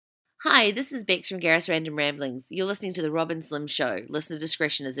Hi, this is Bex from Garrett's Random Ramblings. You're listening to The Rob and Slim Show. Listener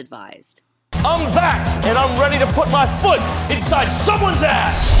discretion is advised. I'm back, and I'm ready to put my foot inside someone's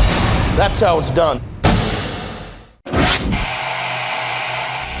ass. That's how it's done.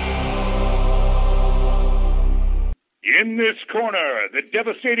 In this corner, the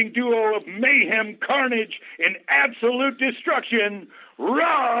devastating duo of mayhem, carnage, and absolute destruction,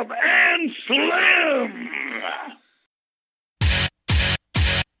 Rob and Slim.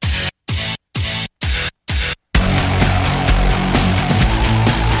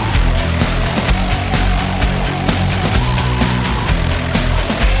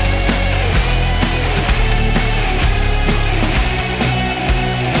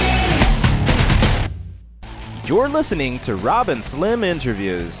 You're listening to Rob and Slim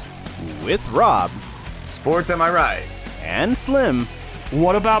Interviews with Rob. Sports, am I right? And Slim.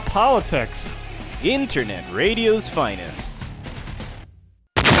 What about politics? Internet radio's finest.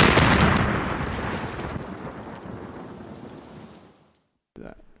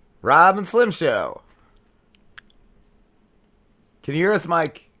 Rob and Slim Show. Can you hear us,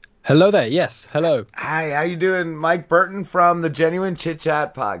 Mike? Hello there. Yes. Hello. Hi, how you doing? Mike Burton from the Genuine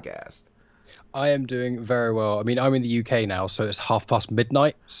Chit-Chat podcast. I am doing very well. I mean, I'm in the UK now, so it's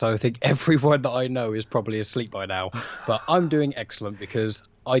midnight. So I think everyone that I know is probably asleep by now. But I'm doing excellent because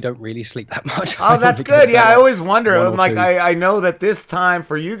I don't really sleep that much. Oh, that's good. Yeah, I always wonder. I'm like, I know that this time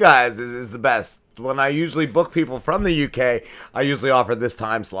for you guys is the best. When I usually book people from the UK, I usually offer this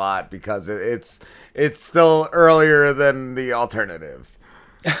time slot because it's still earlier than the alternatives.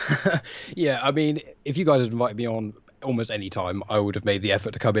 Yeah, I mean, if you guys had invited me on almost any time, I would have made the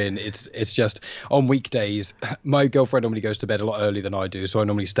effort to come in. It's just on weekdays, my girlfriend normally goes to bed a lot earlier than I do, so I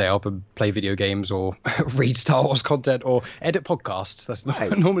normally stay up and play video games or read Star Wars content or edit podcasts. That's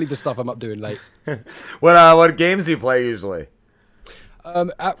normally the stuff I'm up doing late. What games do you play usually?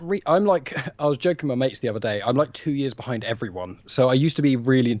 I'm like, I was joking with my mates the other day, I'm like 2 years behind everyone. So I used to be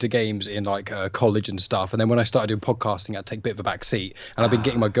really into games in like college and stuff, and then when I started doing podcasting, I'd take a bit of a back seat, and I've been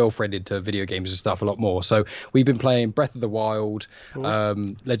getting my girlfriend into video games and stuff a lot more. So we've been playing Breath of the Wild,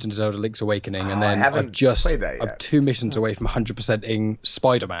 Legend of Zelda Link's Awakening, and then I'm 2 missions away from 100%ing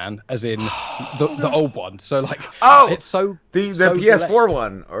Spider-Man, as in the old one. So like, it's so the PS4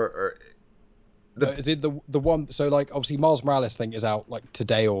 one or is it the one? So like, obviously Miles Morales thing is out like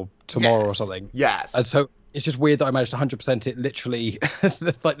today or tomorrow or something. Yes. And so it's just weird that I managed to 100% it literally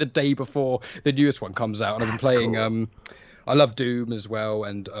like the day before the newest one comes out. And I've been playing. Cool. I love Doom as well,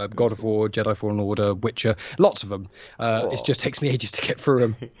 and God of War, Jedi Fallen Order, Witcher, lots of them. It just takes me ages to get through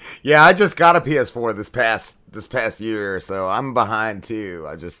them. Yeah, I just got a PS4 this past year, so I'm behind too.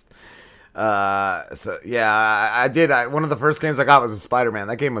 I did. One of the first games I got was a Spider-Man.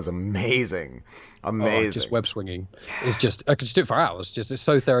 That game was amazing. Just web swinging. It's just, I could just do it for hours. It's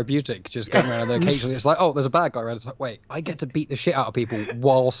so therapeutic. Just going around there occasionally. It's like, oh, there's a bad guy around. It's like, wait, I get to beat the shit out of people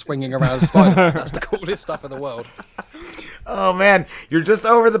while swinging around a Spider-Man. That's the coolest stuff in the world. Oh man, you're just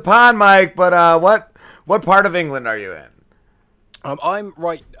over the pond, Mike. But what part of England are you in?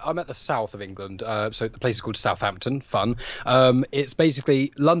 I'm at the south of England, so the place is called Southampton. Fun. It's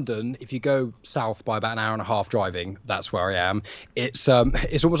basically London. If you go south by about an hour and a half driving, that's where I am. It's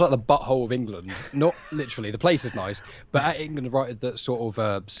almost like the butthole of England. Not literally. The place is nice, but at England, right at the sort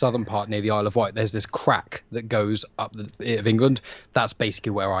of southern part near the Isle of Wight, there's this crack that goes up the bit of England. That's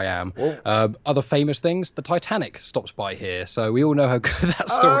basically where I am. Other famous things: the Titanic stops by here, so we all know how good that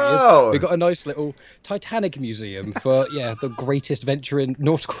story is. We've got a nice little Titanic museum for the greatest venture in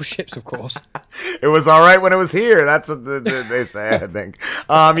nautical ships, of course. It was all right when it was here. That's what they say, I think.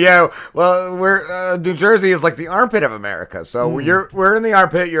 We're New Jersey is like the armpit of America. So we're in the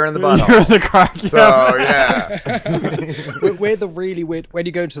armpit, you're in the butthole. You're in the crack. So yeah, we're the really weird. When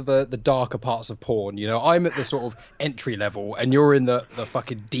you go to the darker parts of porn, I'm at the sort of entry level, and you're in the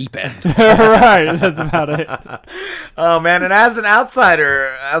fucking deep end. Right, that's about it. Oh man, and as an outside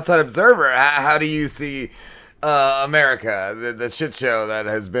observer, how do you see America, the shit show that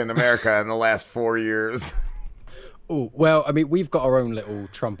has been America in the last 4 years? Oh, well, I mean, we've got our own little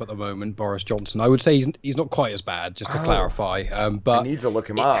Trump at the moment, Boris Johnson. I would say he's not quite as bad, just to clarify. But I need to look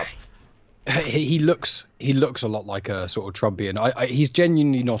him up. He looks a lot like a sort of Trumpian. He's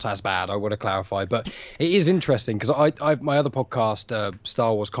genuinely not as bad, I want to clarify, but it is interesting because my other podcast,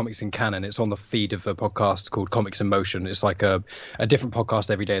 Star Wars Comics in Canon, it's on the feed of a podcast called Comics in Motion. It's like a different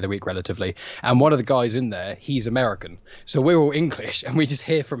podcast every day of the week relatively, and one of the guys in there, he's American, so we're all English, and we just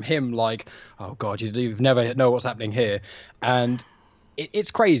hear from him like, oh god, you've never know what's happening here, and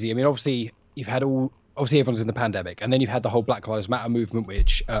it's crazy. I mean, obviously everyone's in the pandemic, and then you've had the whole Black Lives Matter movement,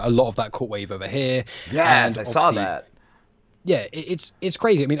 which a lot of that caught wave over here. Yes, I saw that. it's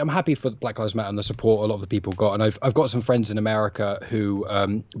crazy. I mean, I'm happy for Black Lives Matter and the support a lot of the people got, and I've got some friends in America who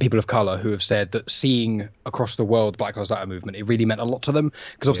people of color who have said that seeing across the world Black Lives Matter movement, it really meant a lot to them,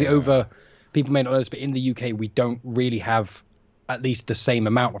 because obviously people may not know this, but in the UK we don't really have at least the same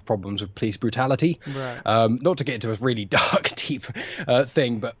amount of problems with police brutality. Right. Not to get into a really dark, deep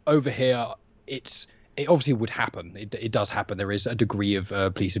thing, but over here it obviously would happen. It does happen. There is a degree of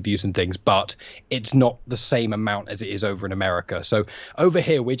police abuse and things, but it's not the same amount as it is over in America. So over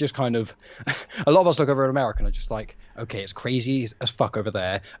here, we're just kind of, a lot of us look over in America and are just like, okay, it's crazy as fuck over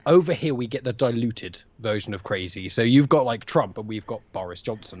there. Over here, we get the diluted version of crazy. So you've got like Trump and we've got Boris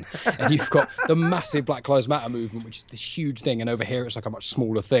Johnson, and you've got the massive Black Lives Matter movement, which is this huge thing. And over here, it's like a much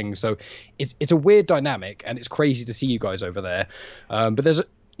smaller thing. So it's a weird dynamic, and it's crazy to see you guys over there. But there's,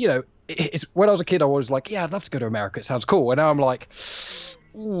 it's when I was a kid, I was like, yeah, I'd love to go to America. It sounds cool. And now I'm like,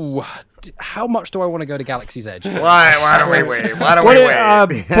 ooh, how much do I want to go to Galaxy's Edge? Why don't we wait? Why don't we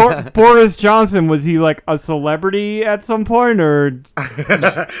wait? Boris Johnson, was he like a celebrity at some point, or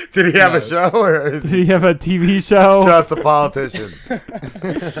did he have a show, or did he have a TV show? Just a politician?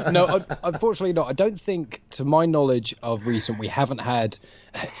 No, unfortunately not. I don't think, to my knowledge of recent, we haven't had.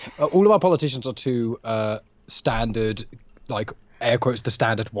 All of our politicians are too standard, like, air quotes, the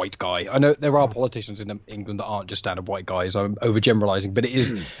standard white guy. I know there are politicians in England that aren't just standard white guys. I'm overgeneralizing, but it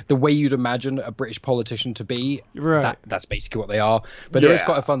is the way you'd imagine a British politician to be. Right. That's basically what they are. But there is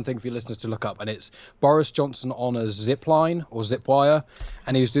quite a fun thing for your listeners to look up, and it's Boris Johnson on a zip line or zip wire,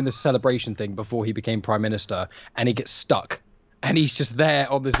 and he was doing this celebration thing before he became prime minister, and he gets stuck. And he's just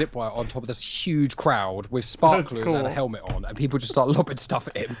there on the zip wire on top of this huge crowd with sparklers and a helmet on, and people just start lobbing stuff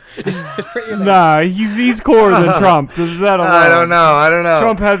at him. It's pretty amazing. Nah, he's cooler than Trump. There's that alone. I don't know.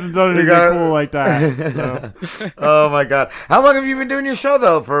 Trump hasn't done anything cool like that. So. Oh my God! How long have you been doing your show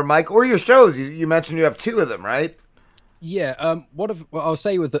though, for Mike, or your shows? You mentioned you have 2 of them, right? Yeah, what I'll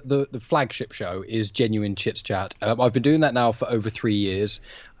say with the flagship show is Genuine Chit-Chat. I've been doing that now for over 3 years.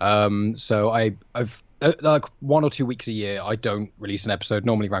 So I've like 1 or 2 weeks a year, I don't release an episode,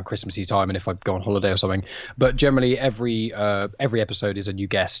 normally around Christmassy time and if I go on holiday or something. But generally every episode is a new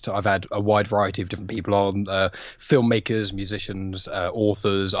guest. I've had a wide variety of different people on, filmmakers, musicians,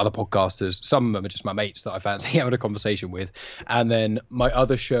 authors, other podcasters. Some of them are just my mates that I fancy having a conversation with. And then my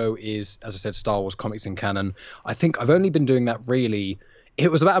other show is, as I said, Star Wars Comics in Canon. I think I've only been doing that really... It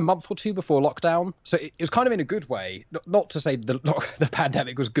was about a month or 2 before lockdown, so it was kind of in a good way. Not to say the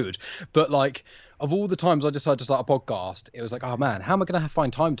pandemic was good, but like of all the times I decided to start a podcast, it was like, oh man, how am I going to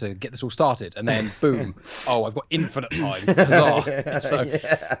find time to get this all started? And then boom, I've got infinite time. Huzzah!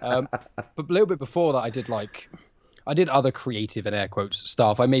 So, but a little bit before that, I did other creative and air quotes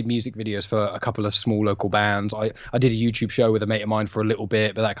stuff. I made music videos for a couple of small local bands. I did a YouTube show with a mate of mine for a little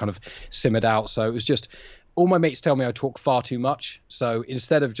bit, but that kind of simmered out. So it was just. All my mates tell me I talk far too much, so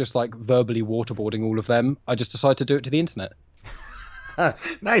instead of just like verbally waterboarding all of them, I just decided to do it to the internet.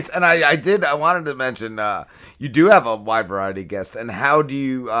 Nice. And I wanted to mention, you do have a wide variety of guests, and how do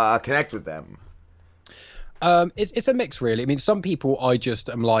you connect with them? It's a mix, really. I mean, some people I just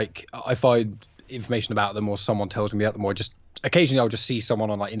am like, I find information about them or someone tells me about them, or just occasionally I'll just see someone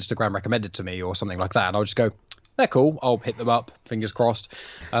on like Instagram recommended to me or something like that, and I'll just go, they're cool, I'll hit them up, fingers crossed.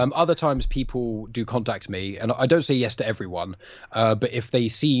 Other times people do contact me, and I don't say yes to everyone, but if they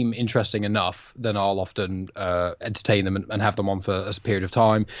seem interesting enough, then I'll often entertain them and have them on for a period of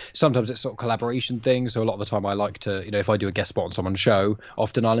time. Sometimes it's sort of collaboration things, so a lot of the time I like to, if I do a guest spot on someone's show,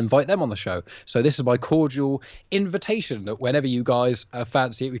 often I'll invite them on the show. So this is my cordial invitation that whenever you guys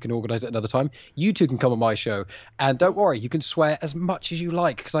fancy it, we can organise it another time. You two can come on my show, and don't worry, you can swear as much as you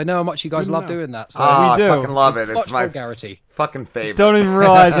like, because I know how much you guys love doing that. So I fucking love it. It's my vulgarity. Fucking favorite. Don't even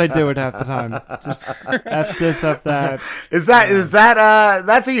realize I do it half the time. Just F this, F that. Is that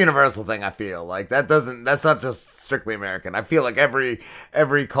that's a universal thing, I feel. Like that's not just strictly American. I feel like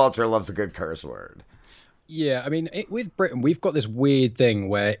every culture loves a good curse word. Yeah, I mean, with Britain, we've got this weird thing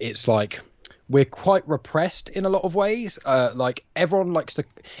where it's like we're quite repressed in a lot of ways. Like everyone likes to.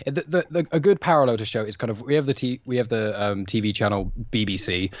 A good parallel to show is kind of we have the TV channel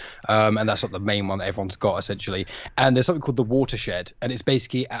BBC, and that's not the main one that everyone's got essentially. And there's something called the Watershed, and it's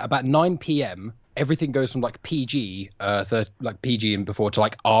basically at about 9 p.m. everything goes from like PG, PG and before to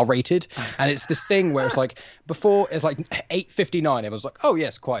like R-rated, and it's this thing where it's like before it's like 8:59, everyone's like, oh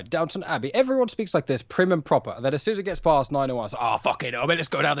yes, quiet, Downton Abbey, everyone speaks like this, prim and proper, and then as soon as it gets past 9:01, it's like, fuck it, let's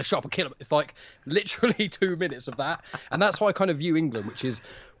go down the shop and kill them. It's like literally 2 minutes of that, and that's how I kind of view England, which is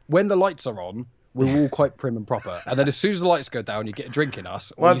when the lights are on, we're all quite prim and proper. And then as soon as the lights go down, you get a drink in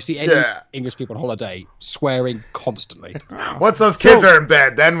us, or What? you see any Yeah. English people on holiday swearing constantly. Once those kids are in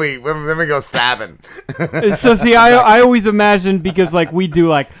bed, then we go stabbing. So see, I always imagine, because like we do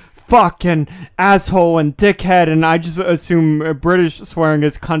like fuck and asshole and dickhead, and I just assume British swearing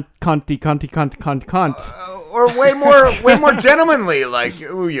is cunt, cunty, Or way more gentlemanly, like,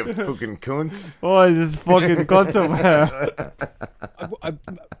 ooh, you fucking coons. Oh, this fucking cunt over here.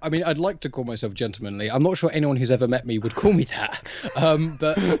 I mean, I'd like to call myself gentlemanly. I'm not sure anyone who's ever met me would call me that.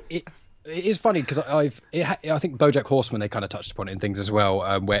 But it is funny because I think BoJack Horseman, they kind of touched upon it in things as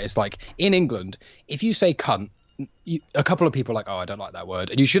well, where it's like in England, if you say cunt, a couple of people are like, oh, I don't like that word,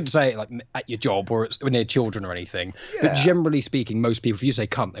 and you shouldn't say it like at your job or when they're children or anything. Yeah. But generally speaking, most people, if you say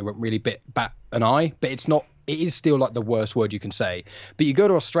cunt, they won't really bat an eye. But it's not. It is still like the worst word you can say. But you go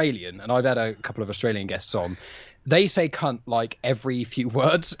to Australian, and I've had a couple of Australian guests on. They say cunt like every few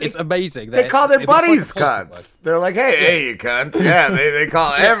words. It's amazing. They call their buddies cunts. They're like, hey, you cunt. Yeah, they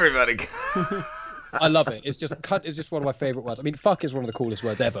call everybody cunt. I love it. It's just cunt is just one of my favorite words. I mean, fuck is one of the coolest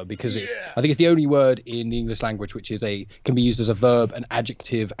words ever because I think it's the only word in the English language which is can be used as a verb, an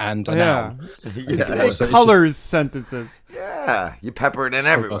adjuctive, and a noun. Yeah. So it colors sentences. Yeah, you pepper it in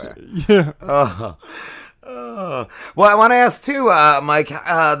everywhere. Awesome. Yeah. Well, I want to ask too, Mike,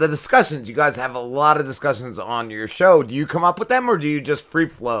 the discussions. You guys have a lot of discussions on your show. Do you come up with them, or do you just free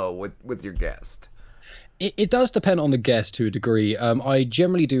flow with your guest? It does depend on the guest to a degree. I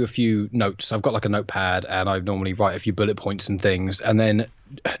generally do a few notes. I've got like a notepad, and I normally write a few bullet points and things. And then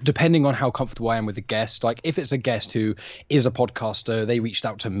depending on how comfortable I am with the guest, like if it's a guest who is a podcaster, they reached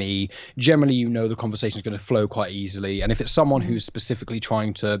out to me, generally, the conversation is going to flow quite easily. And if it's someone who's specifically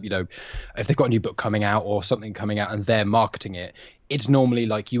trying to, if they've got a new book coming out or something coming out and they're marketing it, it's normally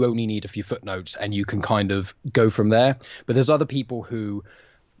like you only need a few footnotes and you can kind of go from there. But there's other people who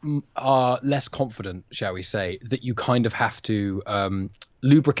are less confident, shall we say, that you kind of have to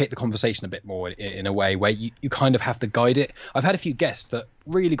lubricate the conversation a bit more in a way where you kind of have to guide it. I've had a few guests that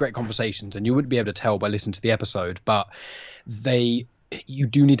really great conversations, and you wouldn't be able to tell by listening to the episode, but you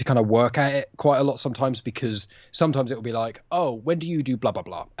do need to kind of work at it quite a lot sometimes, because sometimes it will be like, oh, when do you do blah, blah,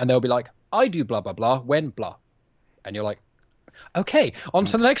 blah? And they'll be like, I do blah, blah, blah, when blah. And you're like, okay, on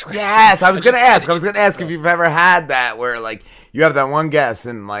to the next question. Yes, I was going to ask if you've ever had that where, like, you have that one guess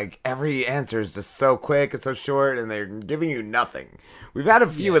and, like, every answer is just so quick and so short and they're giving you nothing. We've had a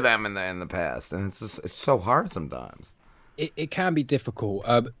few of them in the past, and it's so hard sometimes. It can be difficult.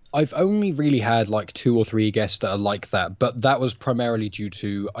 I've only really had, like, 2 or 3 guests that are like that, but that was primarily due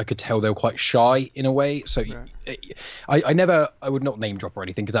to I could tell they were quite shy in a way. So I would not name drop or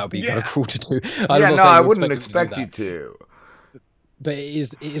anything because that would be kind of cruel to do. I wouldn't expect you to. But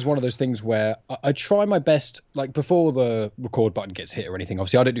it is one of those things where I try my best, like before the record button gets hit or anything.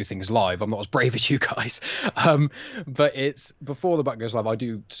 Obviously, I don't do things live. I'm not as brave as you guys. But it's before the button goes live, I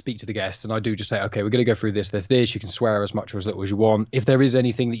do speak to the guest and I do just say, okay, we're going to go through this. You can swear as much or as little as you want. If there is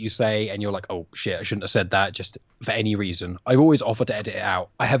anything that you say and you're like, oh shit, I shouldn't have said that, just for any reason, I always offer to edit it out.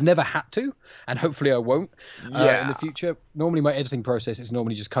 I have never had to, and hopefully I won't in the future. Normally my editing process is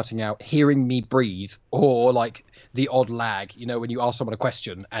normally just cutting out hearing me breathe or like the odd lag, when you ask someone a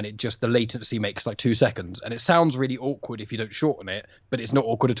question and the latency makes like 2 seconds and it sounds really awkward if you don't shorten it, but it's not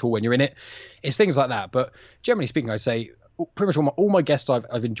awkward at all when you're in it. It's things like that. But generally speaking, I'd say pretty much all my guests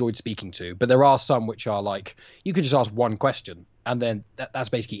I've enjoyed speaking to, but there are some which are like, you could just ask one question and then that's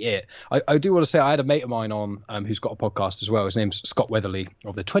basically it. I do want to say I had a mate of mine on who's got a podcast as well. His name's Scott Weatherly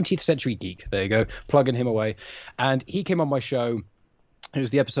of the 20th Century Geek. There you go, plugging him away. And he came on my show. It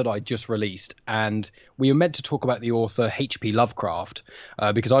was the episode I just released, and we were meant to talk about the author H.P. Lovecraft,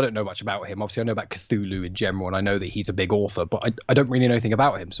 because I don't know much about him. Obviously, I know about Cthulhu in general, and I know that he's a big author, but I don't really know anything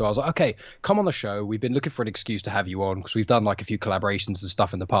about him. So I was like, okay, come on the show. We've been looking for an excuse to have you on, because we've done like a few collaborations and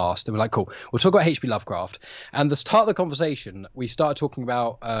stuff in the past. And we're like, cool, we'll talk about H.P. Lovecraft. And the start of the conversation, we started talking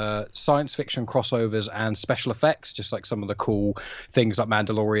about science fiction crossovers and special effects, just like some of the cool things like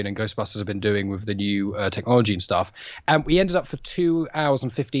Mandalorian and Ghostbusters have been doing with the new technology and stuff. And we ended up for 2 hours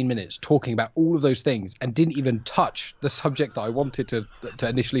and 15 minutes talking about all of those things and didn't even touch the subject that I wanted to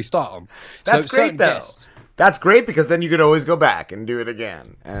initially start on. That's great, though. That's great, because then you could always go back and do it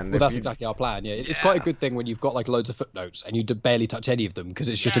again. And that's exactly our plan. Yeah, it's quite a good thing when you've got like loads of footnotes and you barely touch any of them, because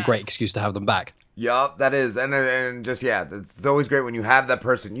it's just a great excuse to have them back. Yup, that is, and just it's always great when you have that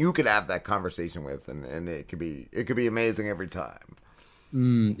person you could have that conversation with, and it could be amazing every time.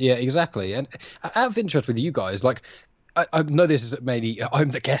 Yeah, exactly. And out of interest with you guys, like, I know this is mainly I'm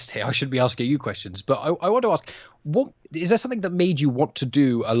the guest here. I shouldn't be asking you questions, but I want to ask, what is there something that made you want to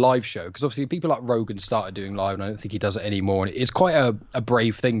do a live show? Because obviously people like Rogan started doing live, and I don't think he does it anymore. And it's quite a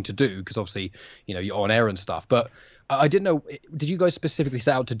brave thing to do because obviously you're on air and stuff. But I didn't know. Did you guys specifically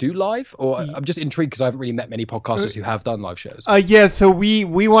set out to do live, or I'm just intrigued because I haven't really met many podcasters who have done live shows. Yeah, so we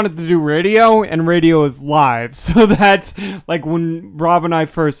wanted to do radio, and radio is live. So that's like when Rob and I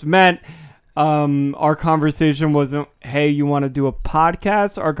first met. Our conversation wasn't, hey, you want to do a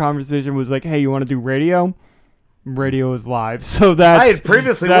podcast? Our conversation was like, hey, you want to do radio? Radio is live. So that's... I had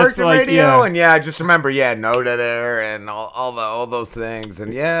previously worked in radio, and I just remember, no deader and all those things.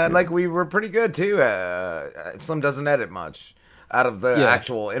 And like we were pretty good too. Slim doesn't edit much. Out of the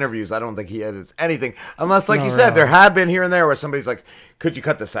actual interviews, I don't think he edits anything. Unless, like you said, there have been here and there where somebody's like, could you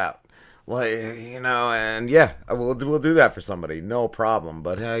cut this out? Like, and we'll do that for somebody, no problem.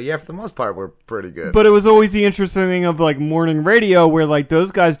 But for the most part, we're pretty good. But it was always the interesting thing of like morning radio, where like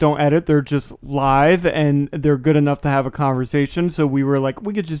those guys don't edit; they're just live, and they're good enough to have a conversation. So we were like,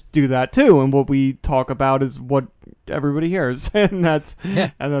 we could just do that too, and what we talk about is what everybody hears, and that's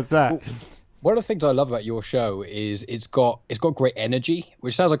that. Well, one of the things I love about your show is it's got great energy,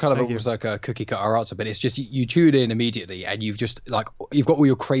 which sounds like kind of almost like a cookie cutter answer, but it's just you tune in immediately and you've got all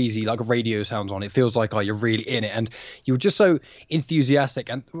your crazy like radio sounds on. It feels like you're really in it, and you're just so enthusiastic.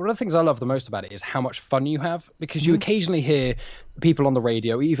 And one of the things I love the most about it is how much fun you have, because you occasionally hear people on the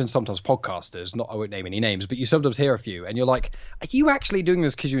radio, even sometimes podcasters, I won't name any names, but you sometimes hear a few and you're like, are you actually doing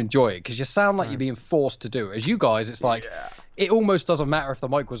this because you enjoy it? Because you sound like you're being forced to do it. As you guys, it's like it almost doesn't matter if the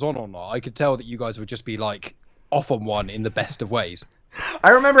mic was on or not. I could tell that you guys would just be like off on one in the best of ways.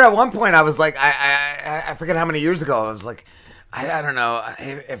 I remember at one point I was like, I forget how many years ago, I was like, I don't know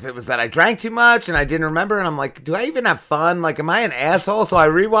if it was that I drank too much and I didn't remember, and I'm like, do I even have fun? Like, am I an asshole? So I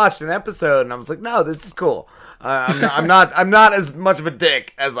rewatched an episode and I was like, no, this is cool. I'm not as much of a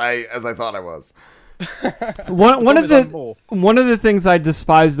dick as I thought I was. One of the things I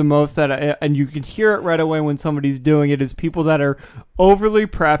despise the most and you can hear it right away when somebody's doing it, is people that are overly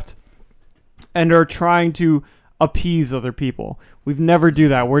prepped and are trying to appease other people. We've never do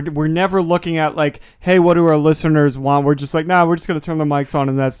that. We're never looking at like, hey, what do our listeners want? We're just like, nah, we're just gonna turn the mics on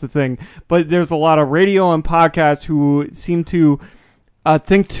and that's the thing. But there's a lot of radio and podcasts who seem to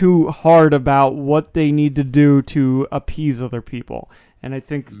think too hard about what they need to do to appease other people. And I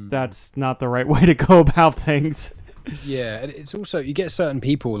think that's not the right way to go about things. Yeah, and it's also, you get certain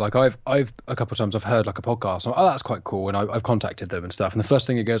people, like I've a couple of times I've heard like a podcast, and, that's quite cool, and I've contacted them and stuff, and the first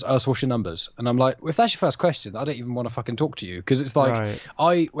thing it goes, so what's your numbers? And I'm like, well, if that's your first question, I don't even want to fucking talk to you, because it's like,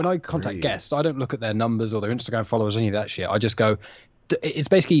 when I contact guests, I don't look at their numbers or their Instagram followers, any of that shit. I just go, it's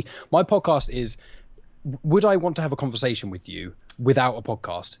basically, my podcast is, would I want to have a conversation with you without a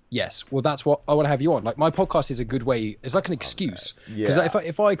podcast? Yes. Well, that's what I want to have you on. Like, my podcast is a good way. It's like an excuse. Because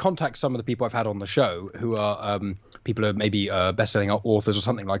if I contact some of the people I've had on the show who are people who are maybe best-selling authors or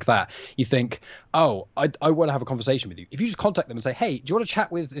something like that, you think, oh, I want to have a conversation with you. If you just contact them and say, hey, do you want to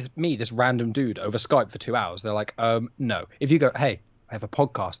chat with this random dude over Skype for 2 hours? They're like, no. If you go, hey, I have a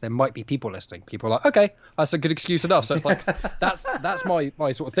podcast, there might be people listening. People are like, okay, that's a good excuse enough. So it's like, that's my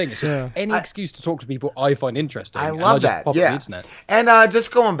sort of thing. It's just any excuse to talk to people I find interesting. I love that. Pop on the internet. And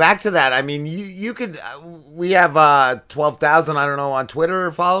just going back to that, I mean, you could, we have 12,000, I don't know, on Twitter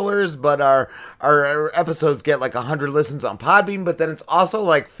followers, but our episodes get like 100 listens on Podbean, but then it's also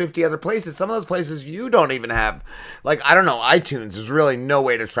like 50 other places. Some of those places you don't even have, like, I don't know, iTunes, there's really no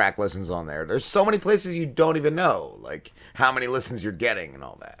way to track listens on there. There's so many places you don't even know, like, how many listens you're getting and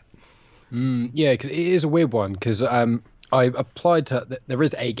all that. Yeah, because it is a weird one, because I applied to, there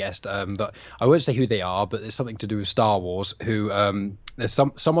is a guest that I won't say who they are, but it's something to do with Star Wars, who there's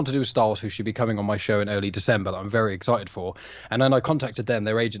someone to do with Star Wars who should be coming on my show in early December that I'm very excited for. And then I contacted them.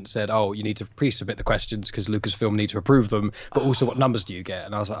 Their agent said, oh, you need to pre-submit the questions because Lucasfilm need to approve them, but also what numbers do you get?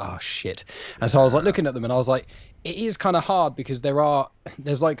 And I was like, oh shit. And so I was like looking at them and I was like, it is kind of hard, because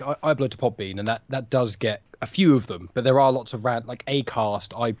there's like, I upload to Podbean, and that does get a few of them, but there are lots of like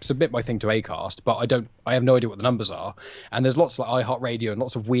Acast. I submit my thing to Acast, but I have no idea what the numbers are. And there's lots like iHeartRadio and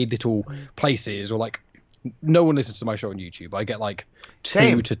lots of weird little places, or like, no one listens to my show on YouTube. I get like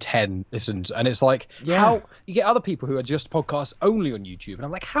 2 to 10 listens, and it's like, how you get other people who are just podcasts only on YouTube, and I'm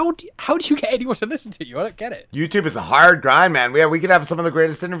like, how do you get anyone to listen to you? I don't get it. YouTube is a hard grind, man. We could have some of the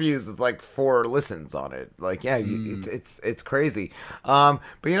greatest interviews with like 4 listens on it. Like, it's crazy. But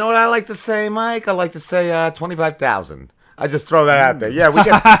you know what I like to say, Mike? I like to say 25,000. I just throw that out there. Yeah, we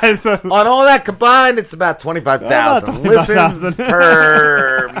get on all that combined, it's about 25,000 listens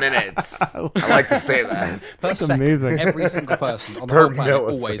per minute. I like to say that. That's amazing. Every single person on the whole planet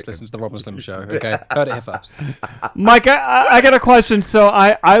always listens to the Rob and Slim Show. Okay, heard it here first. Mike, I got a question. So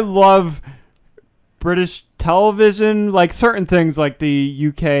I love British television, like certain things, like the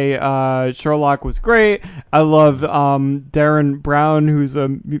UK Sherlock was great. I love Darren Brown, who's a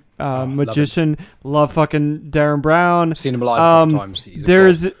magician. Love fucking Darren Brown. I've seen him live a couple times.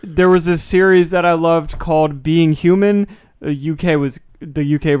 There was a series that I loved called Being Human.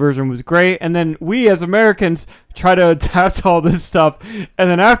 The UK version was great, and then we as Americans try to adapt all this stuff, and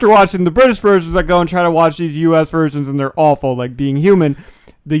then after watching the British versions, I go and try to watch these US versions, and they're awful. Like Being Human,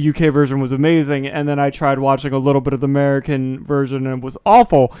 the UK version was amazing, and then I tried watching a little bit of the American version, and it was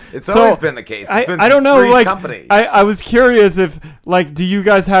awful. It's always been the case. I don't know, like, I was curious if, like, do you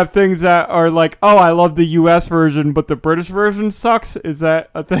guys have things that are like, oh, I love the US version, but the British version sucks? Is that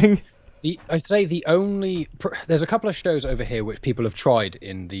a thing? I'd say there's a couple of shows over here which people have tried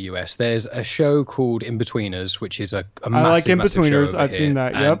in the US. There's a show called In-Betweeners, which is a massive, massive show over I've here, seen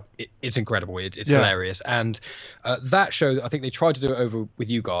that, yep. It's incredible. It's hilarious. And that show, I think they tried to do it over with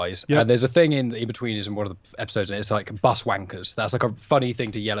you guys. Yep. And there's a thing in In-Betweeners in one of the episodes, and it's like bus wankers. That's like a funny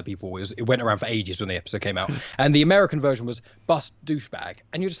thing to yell at people. It went around for ages when the episode came out. And the American version was bus douchebag.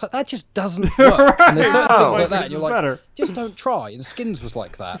 And you're just like, that just doesn't work. And there's certain things like that. And you're like, just don't try. And Skins was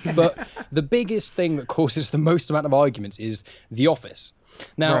like that. But the biggest thing that causes the most amount of arguments is The Office.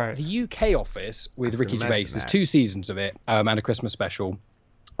 Now, the UK Office with Ricky Gervais, there's 2 seasons of it, and a Christmas special.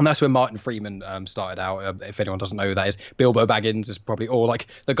 And that's where Martin Freeman started out. If anyone doesn't know who that is, Bilbo Baggins is probably, or like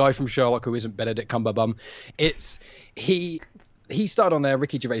the guy from Sherlock who isn't Benedict Cumberbatch. He started on there.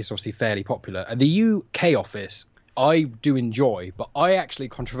 Ricky Gervais is obviously fairly popular. And the UK Office, I do enjoy, but I actually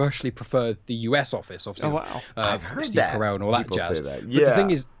controversially prefer the US Office. Obviously, I've heard Steve that. Carell and all that People jazz. say that. But the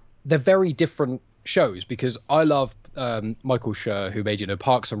thing is, they're very different shows, because I love Michael Schur, who made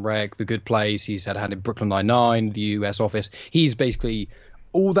Parks and Rec, The Good Place. He's had a hand in Brooklyn Nine-Nine, the US Office. He's basically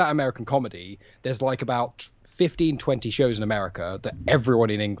all that American comedy. There's like about 15, 20 shows in America that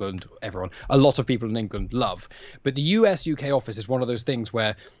a lot of people in England love. But the US UK Office is one of those things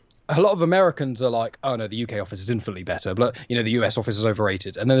where a lot of Americans are like, oh no, the UK Office is infinitely better, but the US Office is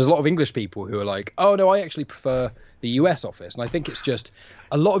overrated. And then there's a lot of English people who are like, oh no, I actually prefer the US Office. And I think it's just,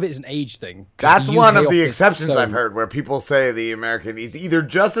 a lot of it is an age thing. That's one of the exceptions I've heard, where people say the American is either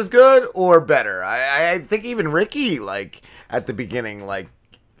just as good or better. I think even Ricky, like, at the beginning, like,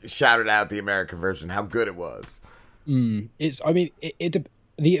 shouted out the American version, how good it was.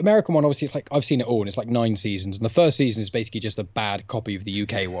 The American one, obviously, it's like, I've seen it all, and it's like 9 seasons, and the first season is basically just a bad copy of the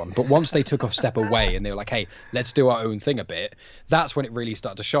UK one. But once they took a step away and they were like, hey, let's do our own thing a bit, that's when it really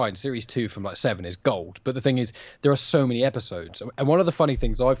started to shine. Series 2 from like 7 is gold. But the thing is, there are so many episodes. And one of the funny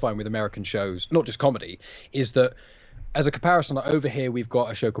things I find with American shows, not just comedy, is that as a comparison, like over here, we've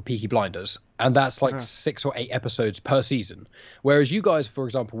got a show called Peaky Blinders, and that's like 6 or 8 episodes per season. Whereas you guys, for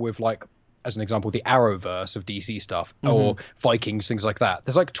example, with like, as an example, the Arrowverse of DC stuff, or Vikings, things like that,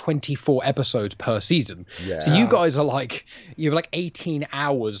 there's like 24 episodes per season. Yeah. So you guys are like, you have like 18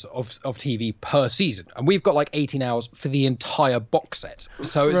 hours of TV per season, and we've got like 18 hours for the entire box set.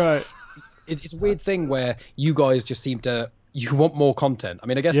 So it's a weird thing where you guys just seem to, you want more content. I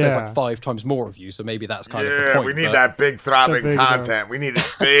mean, I guess there's like 5 times more of you, so maybe that's kind of the point. We need that big throbbing content. We need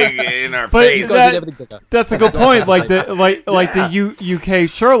it big in our face. That's a good point. Like the UK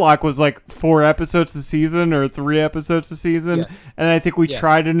Sherlock was like 4 episodes a season or 3 episodes a season, and I think we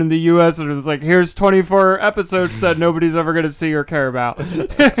tried it in the US, and it was like, here's 24 episodes that nobody's ever going to see or care about.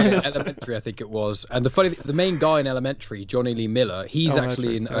 Elementary, I think it was. And the main guy in Elementary, Johnny Lee Miller, he's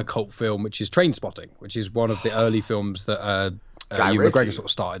actually in a cult film, which is Trainspotting, which is one of the early films that Ewan McGregor sort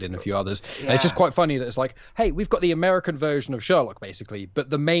of started in, a few others. Yeah. And it's just quite funny that it's like, hey, we've got the American version of Sherlock, basically,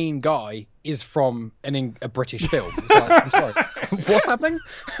 but the main guy is from a British film. It's like, I'm sorry, what's happening?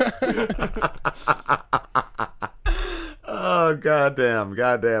 Oh, goddamn,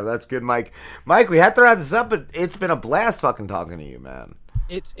 that's good, Mike. Mike, we had to wrap this up, but it's been a blast fucking talking to you, man.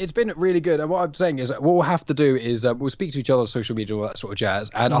 It's been really good, and what I'm saying is that what we'll have to do is we'll speak to each other on social media, all that sort of jazz,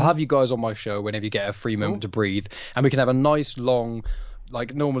 and I'll have you guys on my show whenever you get a free moment to breathe, and we can have a nice long,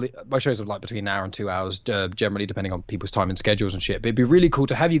 like, normally my shows are like between an hour and 2 hours, generally, depending on people's time and schedules and shit. But it'd be really cool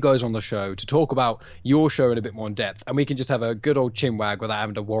to have you guys on the show to talk about your show in a bit more in depth, and we can just have a good old chinwag without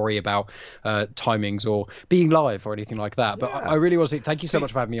having to worry about timings or being live or anything like that. But I really want to say thank you so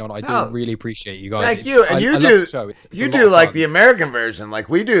much for having me on. I do really appreciate you guys. Thank you. And you do like the American version, like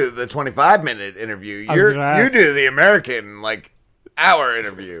we do the 25-minute interview. You do the American like hour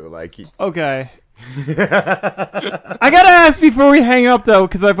interview, like okay. I gotta ask before we hang up though,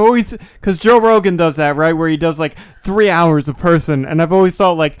 because Joe Rogan does that, right? Where he does like 3 hours a person, and I've always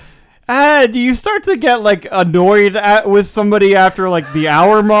thought like, do you start to get like annoyed with somebody after like the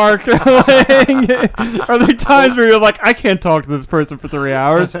hour mark? Are there times where you're like, I can't talk to this person for 3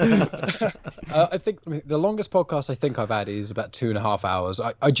 hours? I think the longest podcast I think I've had is about 2.5 hours.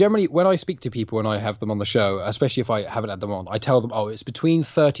 I generally, when I speak to people and I have them on the show, especially if I haven't had them on, I tell them, it's between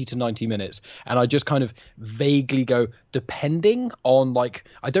 30 to 90 minutes. And I just kind of vaguely go, depending on, like,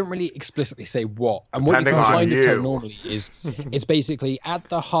 I don't really explicitly say what. And what you can kind of tell normally is it's basically at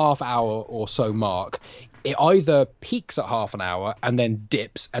the half hour or so mark, it either peaks at half an hour and then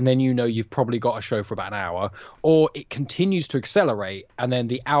dips, and then you've probably got a show for about an hour, or it continues to accelerate, and then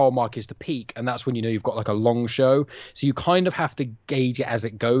the hour mark is the peak, and that's when you've got like a long show. So you kind of have to gauge it as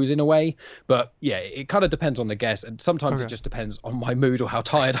it goes in a way. But yeah, it kind of depends on the guest, and sometimes it just depends on my mood or how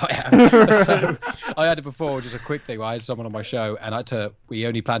tired I am. So I had it before, just a quick thing. I had someone on my show, and we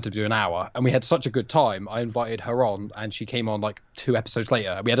only planned to do an hour, and we had such a good time. I invited her on, and she came on like 2 episodes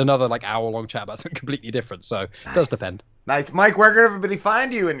later. We had another like hour-long chat about something completely different. So it does depend. Nice. Mike, where can everybody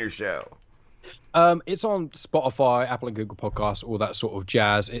find you in your show? It's on Spotify, Apple and Google Podcasts, all that sort of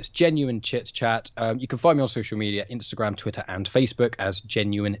jazz. It's Genuine Chit-Chat. You can find me on social media, Instagram, Twitter, and Facebook as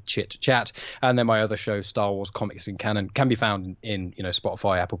Genuine Chit-Chat. And then my other show, Star Wars Comics in Canon, can be found in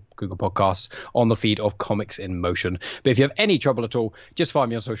Spotify, Apple, Google Podcasts, on the feed of Comics in Motion. But if you have any trouble at all, just find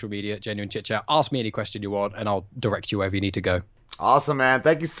me on social media, Genuine Chit-Chat. Ask me any question you want, and I'll direct you wherever you need to go. Awesome, man.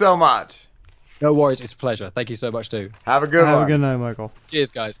 Thank you so much. No worries. It's a pleasure. Thank you so much, too. Have a good one. Have a good night, Michael.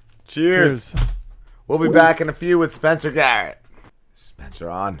 Cheers, guys. Cheers. We'll be back in a few with Spencer Garrett. Spencer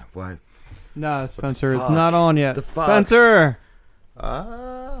on? What? No, Spencer, it's not on yet. The fuck? Spencer!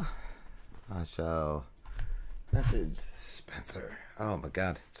 I shall message Spencer. Oh my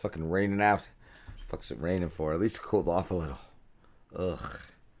god, it's fucking raining out. Fuck's it raining for? At least it cooled off a little. Ugh.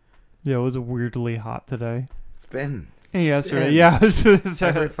 Yeah, it was weirdly hot today. It's been. Yesterday, yeah. It was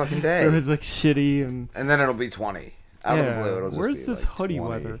every fucking day. It was like shitty and then it'll be 20. Out of the blue, it'll just where's be this like hoodie 20.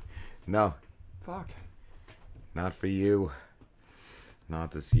 weather? No. Fuck. Not for you.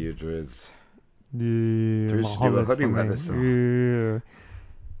 Not this year, Driz. Yeah. Driz should do a hoodie weather song.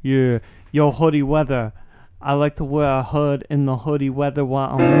 Yeah. Yo, hoodie weather. I like to wear a hood in the hoodie weather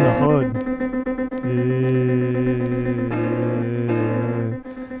while I'm in the hood. Yeah.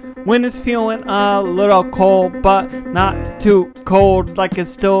 When it's feeling a little cold, but not too cold, like it's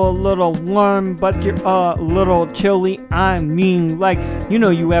still a little warm, but you're a little chilly. I mean, like,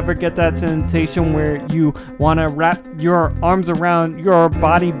 you ever get that sensation where you want to wrap your arms around your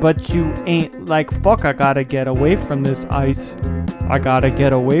body, but you ain't, like, fuck, I gotta get away from this ice. I gotta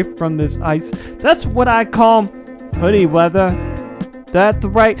get away from this ice. That's what I call hoodie weather. That's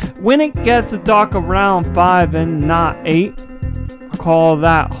right. When it gets dark around 5 and not 8, call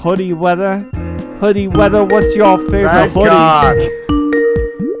that hoodie weather. Hoodie weather, what's your favorite hoodie? God.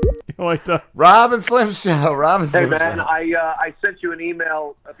 You like that? Rob and Slim Show. Rob and Hey, Slim man, Show. I sent you an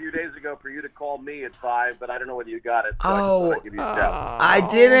email a few days ago for you to call me at 5, but I don't know whether you got it. So I just thought I'd give you a shout. I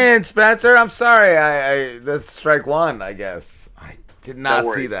didn't, Spencer. I'm sorry. I that's strike one, I guess. I did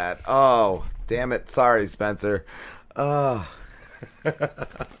not see that. Oh, damn it. Sorry, Spencer. Oh.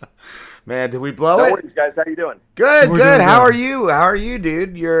 Man, did we blow it? No worries, guys. How you doing? Good, We're good. doing How good. are you? How are you,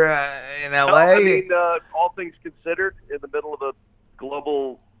 dude? You're in LA? I mean, all things considered, in the middle of a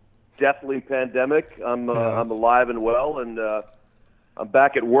global, deathly pandemic, I'm alive and well, and I'm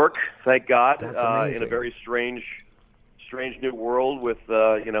back at work. Thank God. That's amazing. In a very strange new world with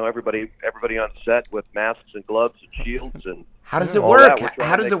everybody on set with masks and gloves and shields and. How does it all work? that.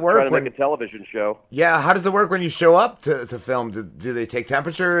 How does it work Trying to when make a television show? Yeah, how does it work when you show up to film? Do they take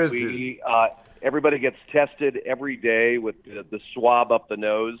temperatures? Everybody gets tested every day with the swab up the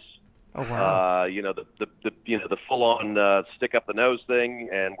nose. Oh wow! The full-on stick up the nose thing,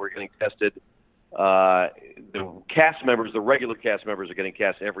 and we're getting tested. The regular cast members are getting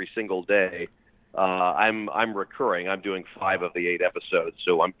cast every single day. I'm recurring. I'm doing 5 of the 8 episodes,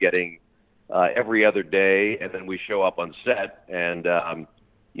 so I'm getting every other day, and then we show up on set, and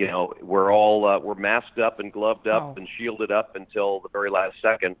we're masked up and gloved up and shielded up until the very last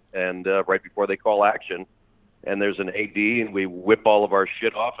second, and right before they call action. And there's an AD, and we whip all of our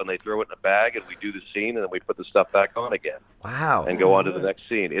shit off, and they throw it in a bag, and we do the scene, and then we put the stuff back on again. Wow! And go on to the next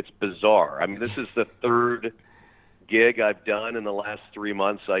scene. It's bizarre. I mean, this is the 3rd gig I've done in the last 3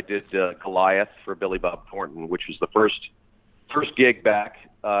 months. I did Goliath for Billy Bob Thornton, which was the first gig back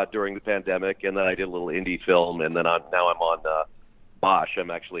during the pandemic, and then I did a little indie film, and then now I'm on Bosch.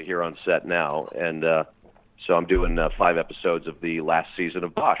 I'm actually here on set now, and So I'm doing 5 episodes of the last season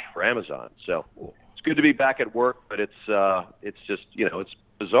of Bosch for Amazon. So it's good to be back at work, but it's just, it's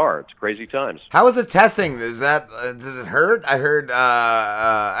bizarre. It's crazy times. How is it testing? Does it hurt? I heard.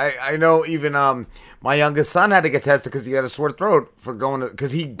 I know even my youngest son had to get tested because he had a sore throat for going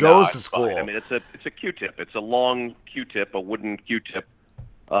because he goes to school. Fine. I mean, it's a Q-tip. It's a long Q-tip, a wooden Q-tip.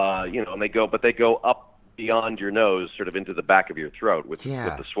 And they go up beyond your nose, sort of into the back of your throat with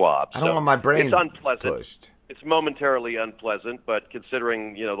the swab. I don't want my brain It's unpleasant. pushed. It's momentarily unpleasant, but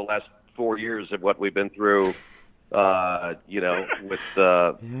considering the last 4 years of what we've been through,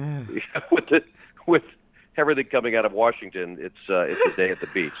 with everything coming out of Washington, it's a day at the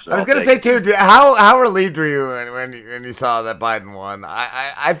beach. So I was gonna say too, how relieved were you when you saw that Biden won?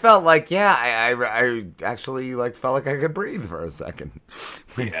 I felt like I actually felt like I could breathe for a second.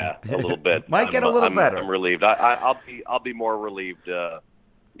 Yeah, a little bit. Might get a little better. I'm relieved. I'll be more relieved.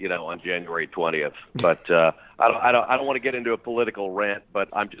 On January 20th. But I don't want to get into a political rant. But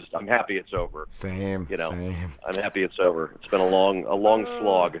I'm happy it's over. Same. Same. I'm happy it's over. It's been a long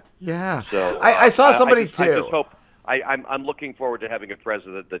slog. Yeah. So I saw somebody too. I just hope I'm looking forward to having a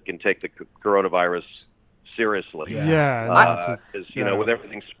president that can take the coronavirus seriously. Yeah. With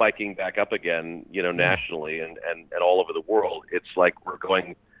everything spiking back up again, nationally and all over the world, it's like we're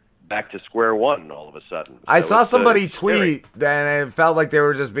going back to square one all of a sudden. I saw somebody tweet and it felt like they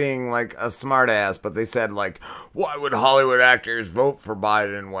were just being a smart ass, but they said why would Hollywood actors vote for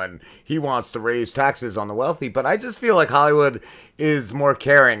Biden when he wants to raise taxes on the wealthy? But I just feel like Hollywood is more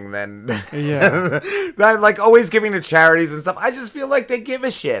caring than always giving to charities and stuff. I just feel like they give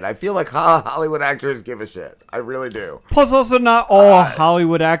a shit. I feel like Hollywood actors give a shit. I really do. Plus also not all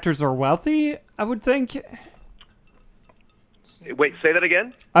Hollywood actors are wealthy, I would think. Wait, say that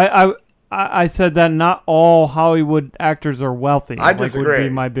again? I said that not all Hollywood actors are wealthy. I disagree. Would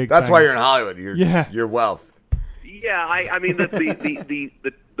be my big That's thing. why you're in Hollywood. Your wealth. Yeah, I mean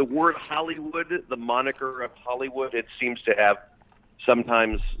the word Hollywood, the moniker of Hollywood, it seems to have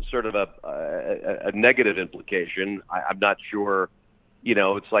sometimes sort of a negative implication. I'm not sure.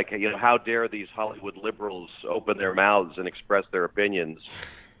 It's like how dare these Hollywood liberals open their mouths and express their opinions.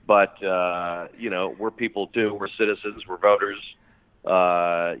 But we're people too. We're citizens. We're voters.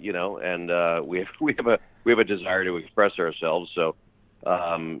 And we have a desire to express ourselves. So,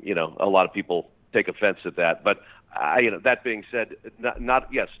 a lot of people take offense at that. But that being said,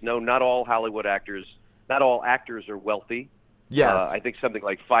 not all Hollywood actors, not all actors are wealthy. Yes, I think something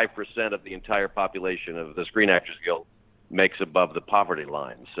like 5% of the entire population of the Screen Actors Guild makes above the poverty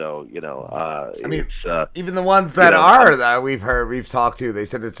line. So, I mean, it's even the ones that we've talked to, they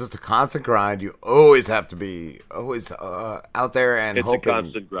said it's just a constant grind. You always have to be out there and it's hoping, a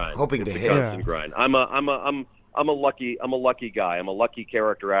constant grind. Hoping it's to a hit. Constant grind. I'm a lucky guy. I'm a lucky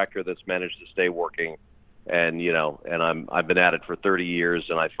character actor that's managed to stay working, and I've been at it for 30 years,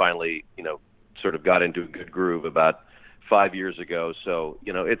 and I finally sort of got into a good groove about 5 years ago. So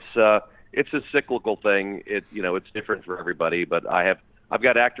it's a cyclical thing. It's different for everybody, but I've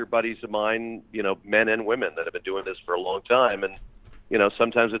got actor buddies of mine, men and women that have been doing this for a long time, and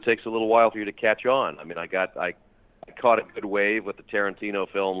sometimes it takes a little while for you to catch on. I mean, I caught a good wave with the Tarantino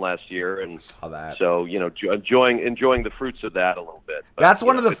film last year, and saw that. So enjoying the fruits of that a little bit. But, that's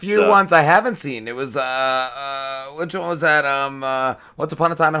one of the few ones I haven't seen. It was which one was that? Once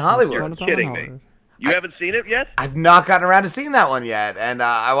Upon a Time in Hollywood. You're kidding me. You haven't seen it yet? I've not gotten around to seeing that one yet, and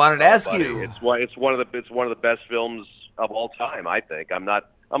I wanted to ask you. It's one of the best films of all time. I think. I'm a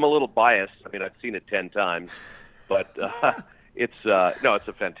little biased. I mean, I've seen it 10 times, but it's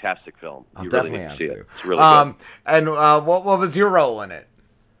a fantastic film. I'll You definitely really need have to see to. it. It's really good. And what was your role in it?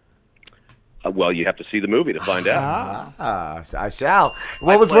 Well, you have to see the movie to find out. I shall.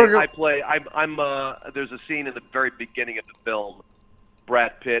 There's a scene in the very beginning of the film.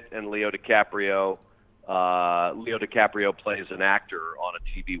 Brad Pitt and Leo DiCaprio. Leo DiCaprio plays an actor on a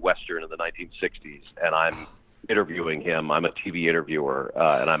TV Western in the 1960s, and I'm interviewing him. I'm a TV interviewer,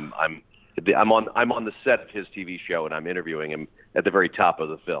 and I'm on the set of his TV show, and I'm interviewing him at the very top of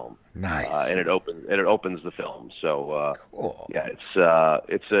the film. Nice. And it opens the film. So cool. Yeah,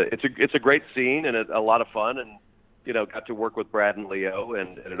 it's a great scene and a lot of fun, and got to work with Brad and Leo,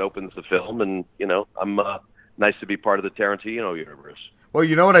 and it opens the film, and I'm nice to be part of the Tarantino universe. Well,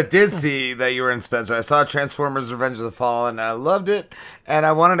 you know what I did see that you were in, Spencer? I saw Transformers Revenge of the Fallen, and I loved it. And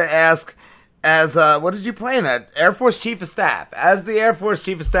I wanted to ask, what did you play in that? Air Force Chief of Staff. As the Air Force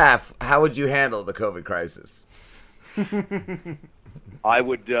Chief of Staff, how would you handle the COVID crisis? I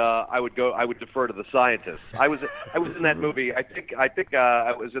would defer to the scientists. I was in that movie. I think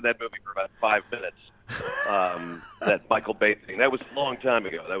I was in that movie for about 5 minutes. That Michael Bay thing. That was a long time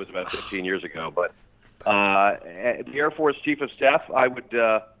ago. That was about 15 years ago. But The Air Force Chief of Staff, I would,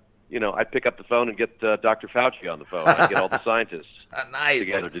 I'd pick up the phone and get Dr. Fauci on the phone. I'd get all the scientists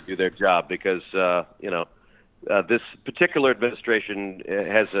together to do their job because, this particular administration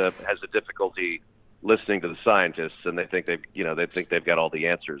has a difficulty listening to the scientists, and they think they've got all the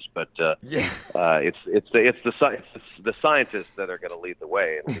answers. But it's the scientists that are going to lead the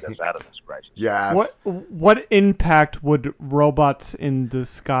way and lead us out of this crisis. Yes. What impact would robots in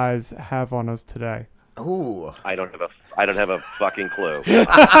disguise have on us today? Ooh. I don't have a fucking clue.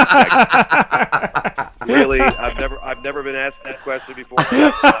 Really, I've never been asked that question before.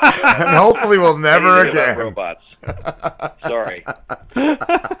 And hopefully we'll never again. Robots. Sorry.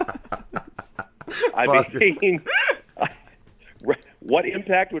 I mean, what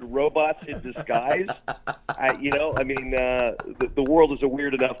impact would robots in disguise? The world is a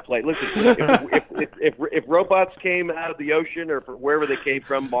weird enough place. Listen, if robots came out of the ocean or from wherever they came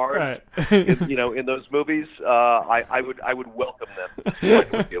from, Mars, in those movies, I would welcome them.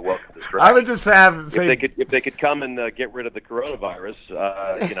 It would be a welcome distraction. I would just say if they could come and get rid of the coronavirus,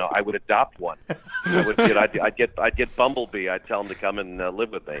 I would adopt one. I'd get Bumblebee. I'd tell him to come and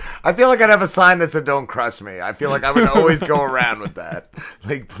live with me. I feel like I'd have a sign that said "Don't crush me." I feel like I would always go around with that.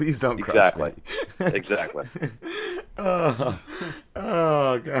 Like, please don't crush me. Exactly. Oh,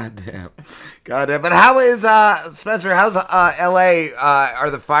 goddamn. But how is Spencer? How's L.A.? Are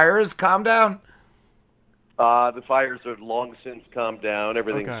the fires calmed down? The fires are long since calmed down.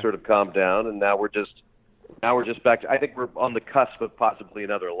 Everything's sort of calmed down, and now we're just back. I think we're on the cusp of possibly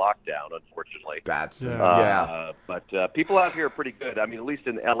another lockdown. Unfortunately, that's But people out here are pretty good. I mean, at least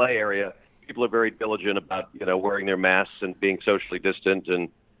in the L.A. area, people are very diligent about wearing their masks and being socially distant, and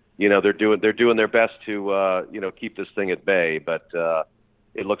they're doing their best to keep this thing at bay. But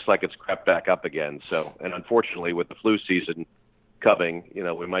it looks like it's crept back up again. So, and unfortunately, with the flu season coming,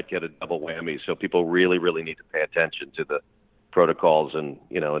 we might get a double whammy. So people really, really need to pay attention to the protocols and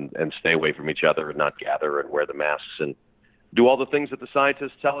stay away from each other and not gather and wear the masks and do all the things that the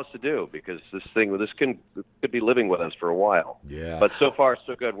scientists tell us to do, because this could be living with us for a while. Yeah. But so far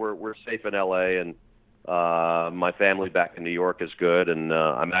so good. We're safe in LA, and my family back in New York is good, and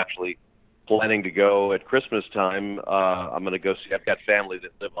I'm actually planning to go at Christmas time. I'm going to go see. I've got family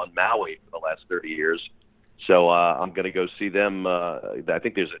that live on Maui for the last 30 years, so I'm going to go see them. I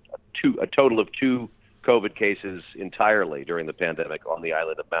think there's a total of 2 COVID cases entirely during the pandemic on the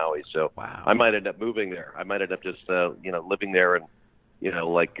island of Maui. So wow. I might end up moving there. I might end up just living there, and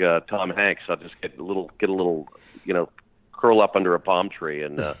like Tom Hanks, I'll just get a little curl up under a palm tree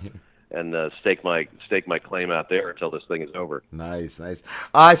and stake my claim out there until this thing is over. Nice.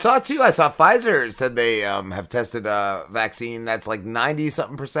 I saw Pfizer said they have tested a vaccine that's like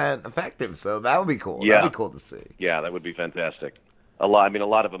 90-something% effective. So that would be cool. Yeah. That'd be cool to see. Yeah, that would be fantastic. A lot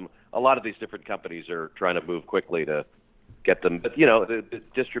of these different companies are trying to move quickly to get them, but the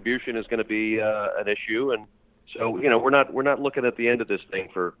distribution is going to be an issue, and so we're not looking at the end of this thing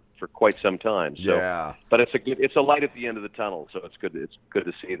for quite some time. So, yeah. But it's a light at the end of the tunnel, so it's good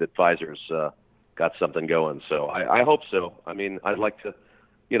to see that Pfizer's got something going. So I hope so. I mean, I'd like to,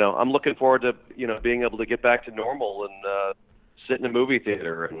 I'm looking forward to being able to get back to normal and sit in a movie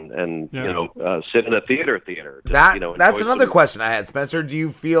theater and sit in a theater. That's another question I had, Spencer. Do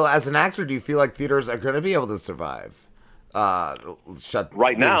you feel, as an actor, like theaters are going to be able to survive?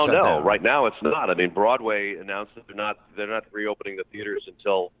 Right now, no. Down? Right now, it's not. I mean, Broadway announced that they're not reopening the theaters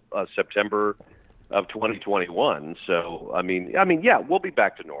until September of 2021. So, I mean, yeah, we'll be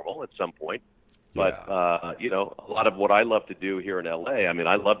back to normal at some point. But a lot of what I love to do here in LA, I mean,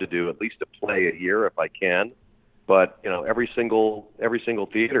 I love to do at least a play a year if I can. But every single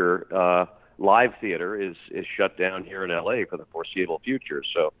theater, live theater, is shut down here in LA for the foreseeable future.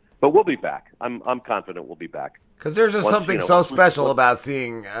 So, but we'll be back. I'm confident we'll be back. Because there's just something so special about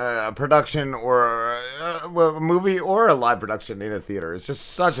seeing a production or a movie or a live production in a theater. It's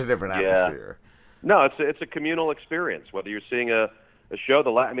just such a different atmosphere. No, it's a communal experience. Whether you're seeing a show, the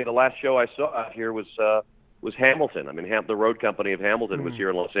last show I saw out here was Hamilton. I mean, the road company of Hamilton was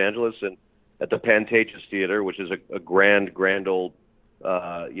here in Los Angeles, and at the Pantages Theater, which is a grand old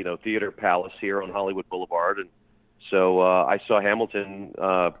theater palace here on Hollywood Boulevard. And so I saw Hamilton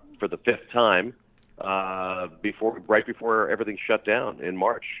for the 5th time right before everything shut down in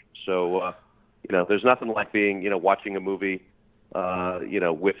March. So there's nothing like watching a movie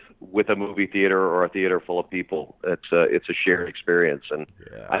with a movie theater or a theater full of people. It's a shared experience, and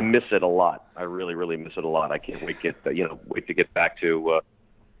I miss it a lot. I really, really miss it a lot. I can't wait to get back to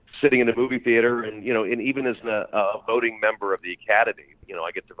sitting in a movie theater, and and even as a voting member of the Academy,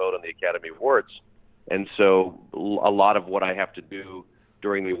 I get to vote on the Academy Awards, and so a lot of what I have to do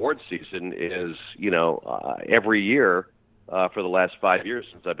during the awards season is, every year for the last 5 years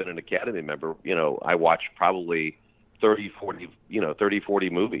since I've been an Academy member, I watch probably 30, 40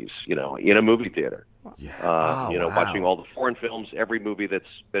 movies, in a movie theater. Yeah. Watching all the foreign films, every movie that's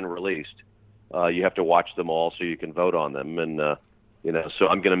been released. You have to watch them all so you can vote on them. And, so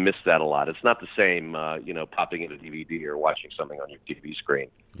I'm going to miss that a lot. It's not the same, popping in a DVD or watching something on your TV screen.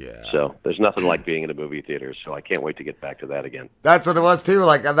 Yeah. So there's nothing like being in a movie theater. So I can't wait to get back to that again. That's what it was too.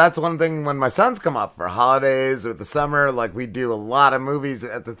 Like, that's one thing when my sons come up for holidays or the summer, like we do a lot of movies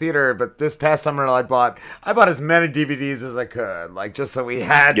at the theater. But this past summer, I bought as many DVDs as I could, like just so we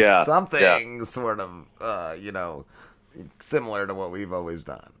had something sort of, similar to what we've always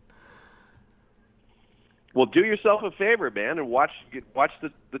done. Well, do yourself a favor, man, and watch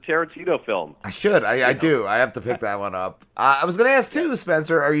the Tarantino film. I should. I do. I have to pick that one up. I was going to ask too,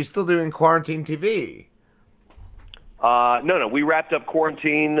 Spencer. Are you still doing quarantine TV? No. We wrapped up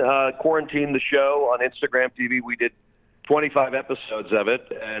quarantine the show on Instagram TV. We did 25 episodes of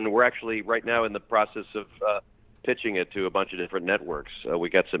it, and we're actually right now in the process of pitching it to a bunch of different networks. We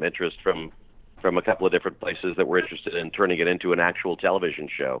got some interest from a couple of different places that were interested in turning it into an actual television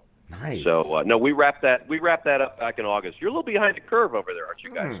show. Nice. So no, we wrapped that up back in August. You're a little behind the curve over there, aren't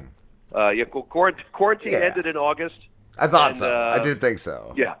you guys? Quarantine ended in August. I thought so. I did think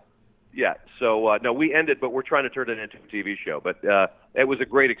so. Yeah. So no, we ended, but we're trying to turn it into a TV show. But it was a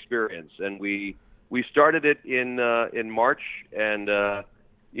great experience, and we started it in March, and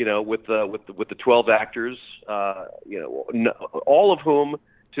with the 12 actors, all of whom,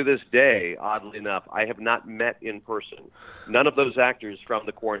 to this day, oddly enough, I have not met in person. None of those actors from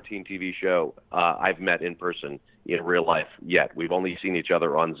the quarantine TV show I've met in person in real life yet. We've only seen each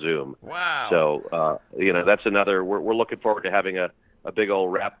other on Zoom. Wow. So, that's another. We're looking forward to having a big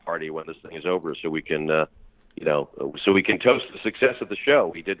old wrap party when this thing is over, so we can, so we can toast the success of the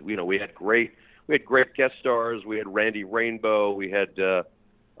show. We did. We had great guest stars. We had Randy Rainbow. We had.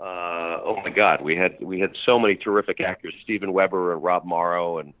 Oh my God, we had so many terrific actors: Steven Weber and Rob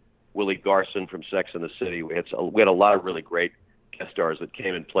Morrow and Willie Garson from Sex and the City. We had a lot of really great guest stars that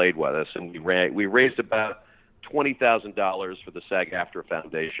came and played with us, and we raised about $20,000 for the SAG-AFTRA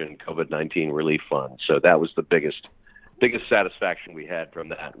Foundation COVID-19 Relief Fund. So that was the biggest satisfaction we had from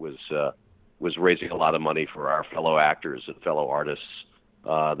that was raising a lot of money for our fellow actors and fellow artists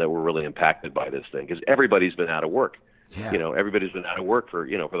that were really impacted by this thing, because everybody's been out of work. Yeah. Everybody's been out of work for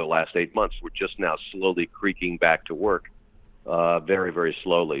the last 8 months. We're just now slowly creaking back to work, very, very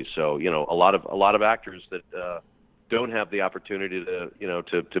slowly. So, a lot of actors that don't have the opportunity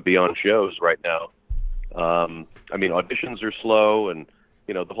to be on shows right now. Auditions are slow, and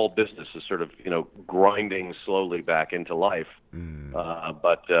the whole business is sort of grinding slowly back into life.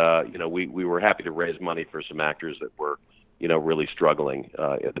 But we were happy to raise money for some actors that were really struggling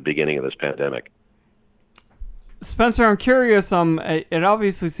at the beginning of this pandemic. Spencer, I'm curious. It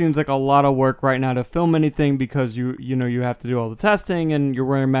obviously seems like a lot of work right now to film anything, because you have to do all the testing and you're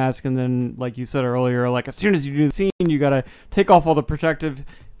wearing a mask, and then, like you said earlier, like as soon as you do the scene, you gotta take off all the protective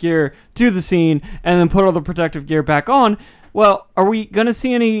gear to the scene and then put all the protective gear back on. Well, are we gonna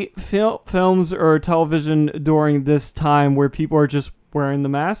see any films or television during this time where people are just wearing the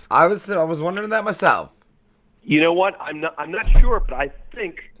masks? I was wondering that myself. You know what? I'm not sure, but I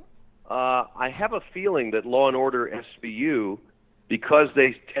think. I have a feeling that Law & Order SVU, because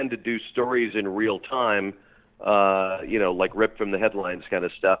they tend to do stories in real time, like ripped from the headlines kind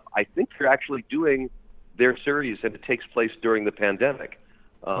of stuff, I think they're actually doing their series, and it takes place during the pandemic.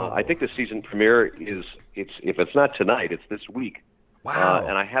 I think the season premiere if it's not tonight, it's this week. Wow.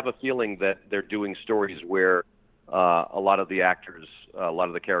 And I have a feeling that they're doing stories where a lot of the actors, a lot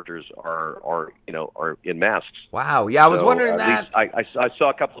of the characters are in masks. Wow. Yeah, I was wondering that. I saw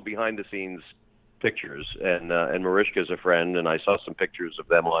a couple of behind the scenes pictures, and Mariska's a friend, and I saw some pictures of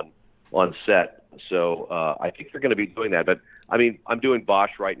them on set. So I think they're going to be doing that. But I mean, I'm doing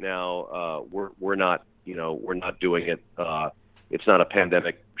Bosch right now. We're not doing it. It's not a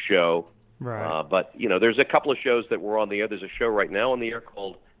pandemic show. Right. But there's a couple of shows that were on the air. There's a show right now on the air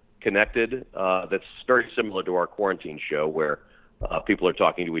called Connected, that's very similar to our quarantine show, where people are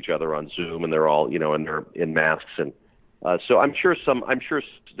talking to each other on Zoom, and they're all and they're in masks, and so I'm sure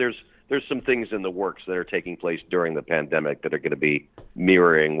there's some things in the works that are taking place during the pandemic that are going to be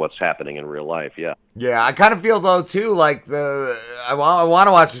mirroring what's happening in real life. Yeah, I kind of feel though too, like I want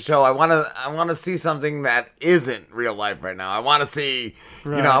to watch the show. I want to see something that isn't real life right now. I want to see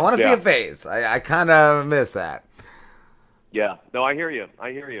I want to see a face. I kind of miss that. Yeah, no, I hear you.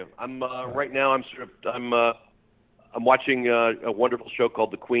 I'm right now. I'm watching a wonderful show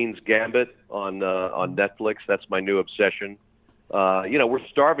called The Queen's Gambit on Netflix. That's my new obsession. we're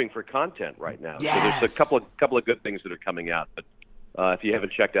starving for content right now. Yes. So there's a couple of good things that are coming out. But if you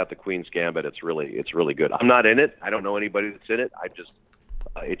haven't checked out The Queen's Gambit, it's really good. I'm not in it. I don't know anybody that's in it.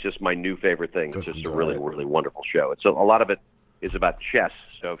 It's just my new favorite thing. It's just a really, really wonderful show. A lot of it is about chess.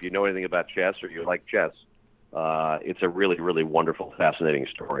 So if you know anything about chess or you like chess, it's a really, really wonderful, fascinating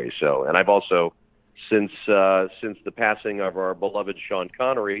story. So, and I've also, since the passing of our beloved Sean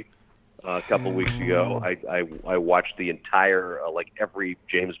Connery a couple of weeks ago, I watched the entire every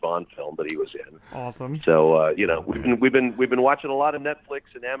James Bond film that he was in. Awesome. So we've been watching a lot of Netflix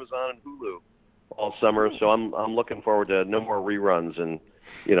and Amazon and Hulu all summer. So I'm looking forward to no more reruns and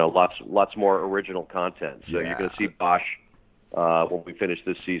lots more original content. So you're going to see Bosch when we finish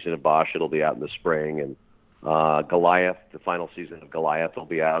this season of Bosch. It'll be out in the spring, and Goliath, the final season of Goliath, will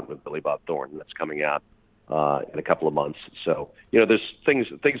be out with Billy Bob Thornton. That's coming out in a couple of months. So there's things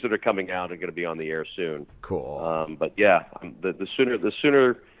that are coming out and going to be on the air soon. Cool. But yeah, the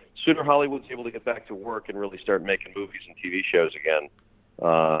sooner Hollywood's able to get back to work and really start making movies and TV shows again,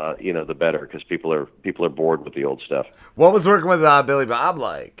 the better, because people are bored with the old stuff. What was working with Billy Bob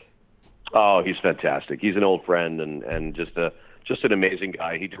like? Oh, he's fantastic. He's an old friend and just an amazing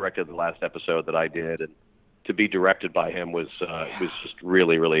guy. He directed the last episode that I did, and to be directed by him was just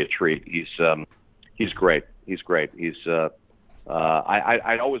really, really a treat. He's great. He's great.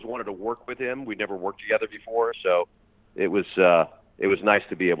 I always wanted to work with him. We never worked together before, so it was nice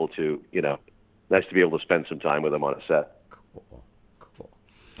to be able to spend some time with him on a set. Cool.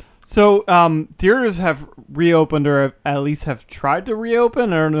 So, theaters have reopened, or at least have tried to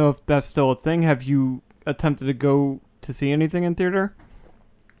reopen. I don't know if that's still a thing. Have you attempted to go to see anything in theater?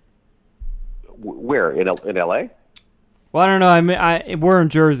 Where in LA? Well, I don't know. I mean, we're in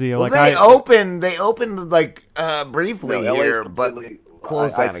Jersey. Well, they opened briefly No, here, but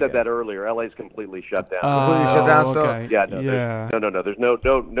closed down I said that earlier. LA's completely shut down. Completely shut down still? Okay. Yeah, no. There's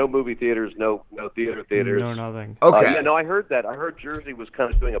no movie theaters, no theaters. No, nothing. Okay. I heard that. I heard Jersey was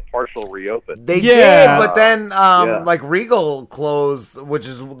kind of doing a partial reopen. They did, but then Regal closed, which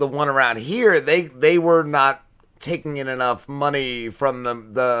is the one around here. They were not taking in enough money from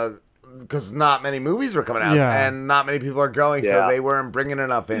the because not many movies were coming out, and not many people are going, so they weren't bringing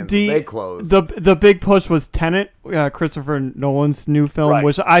enough in. So they closed. The big push was Tenet, Christopher Nolan's new film,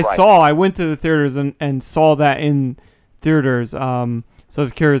 which I saw. I went to the theaters and saw that in theaters. So I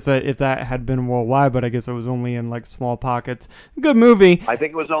was curious if that had been worldwide, but I guess it was only in small pockets. Good movie. I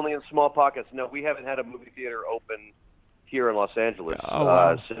think it was only in small pockets. No, we haven't had a movie theater open here in Los Angeles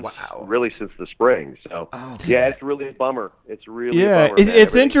since the spring. So it's really a bummer. It's really a bummer.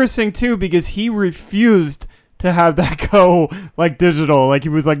 It's interesting too, because he refused to have that go digital. He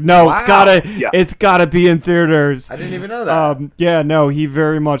was like, no, it's gotta be in theaters. I didn't even know that. He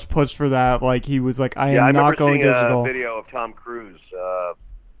very much pushed for that. He was like, I am not going digital. I remember seeing a video of Tom Cruise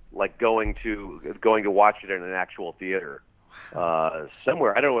going to watch it in an actual theater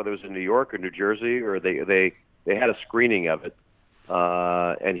somewhere. I don't know whether it was in New York or New Jersey, or they had a screening of it,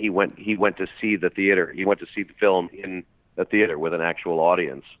 and he went to see the theater. He went to see the film in the theater with an actual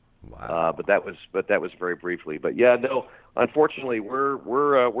audience. Wow. But that was very briefly. But unfortunately,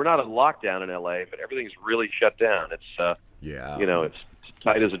 we're not in lockdown in LA, but everything's really shut down. It's it's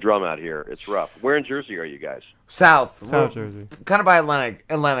tight as a drum out here. It's rough. Where in Jersey are you guys? South Jersey, kind of by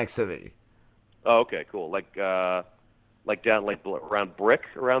Atlantic City. Oh, okay, cool. Down around Brick,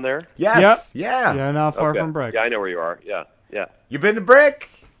 around there? Yes. Yep. Yeah, not far from Brick. Yeah, I know where you are. Yeah. You been to Brick?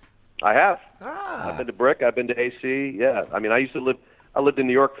 I have. I've been to Brick. I've been to AC. Yeah. I mean, I lived in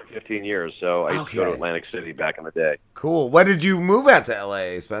New York for 15 years, so I used to go to Atlantic City back in the day. Cool. When did you move out to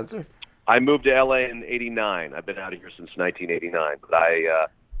LA, Spencer? I moved to LA in '89. I've been out of here since 1989. But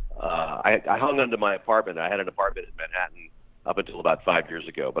I hung onto my apartment. I had an apartment in Manhattan up until about 5 years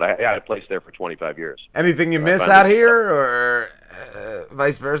ago, but I had a place there for 25 years. Anything you miss out here, or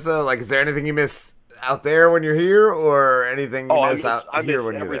vice versa? Is there anything you miss out there when you're here, or anything you miss out here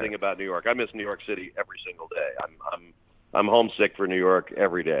when you're there? I miss everything about New York. I miss New York City every single day. I'm homesick for New York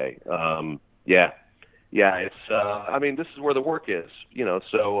every day. It's this is where the work is,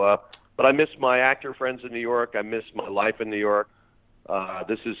 but I miss my actor friends in New York. I miss my life in New York.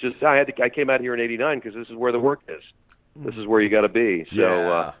 This is just I came out here in '89 because this is where the work is. This is where you got to be.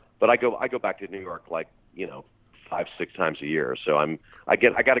 So, but I go back to New York 5-6 times a year. So I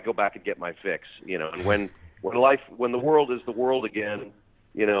got to go back and get my fix. And when the world is the world again,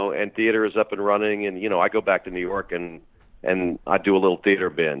 and theater is up and running, and I go back to New York and I do a little theater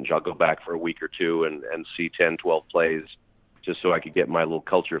binge. I'll go back for a week or two and see 10, 12 plays, just so I could get my little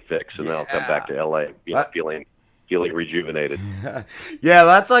culture fix, and then I'll come back to LA, feeling feeling rejuvenated. Yeah,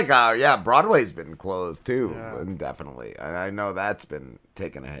 that's like Broadway's been closed too, indefinitely. I know that's been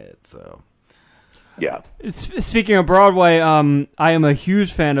taking a hit. So yeah. Speaking of Broadway, I am a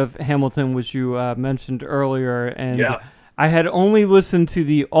huge fan of Hamilton, which you mentioned earlier, and I had only listened to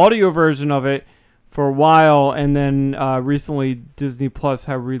the audio version of it for a while, and then recently Disney Plus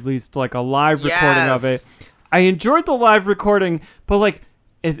have released like a live recording of it. I enjoyed the live recording, but like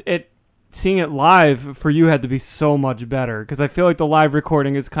seeing it live for you had to be so much better, because I feel like the live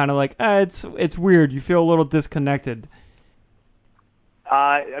recording is kind of like it's weird. You feel a little disconnected.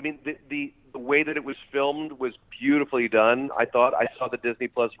 I mean, the way that it was filmed was beautifully done. I saw the Disney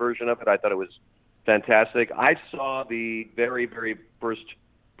Plus version of it. I thought it was fantastic. I saw the very, very first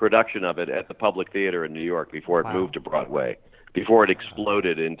production of it at the Public Theater in New York before it moved to Broadway, before it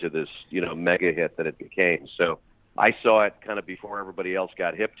exploded into this, mega hit that it became. So I saw it kind of before everybody else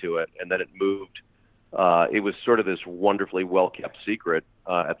got hip to it, and then it moved. It was sort of this wonderfully well-kept secret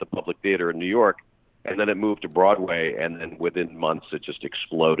at the Public Theater in New York, and then it moved to Broadway, and then within months it just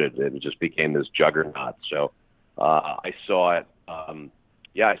exploded, and it just became this juggernaut. So I saw it.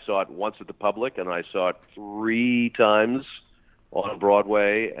 I saw it once at the Public, and I saw it 3 times on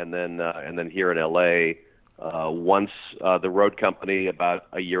Broadway, and then here in LA once the Road Company about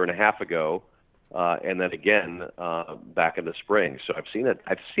a year and a half ago, and then again back in the spring. So I've seen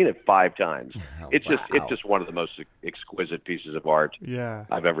it 5 times. It's just one of the most exquisite pieces of art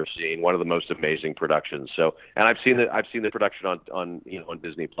I've ever seen. One of the most amazing productions. So, and I've seen the production on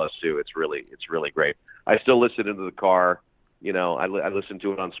Disney Plus too. It's really great. I still listen into the car. I listen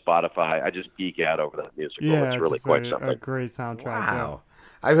to it on Spotify. I just geek out over that musical. Yeah, it's really quite something. A great soundtrack. Wow.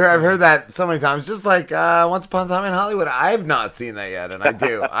 I've heard that so many times. Just like Once Upon a Time in Hollywood. I've not seen that yet, and I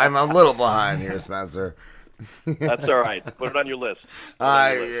do. I'm a little behind here, Spencer. That's all right. Put it on your list.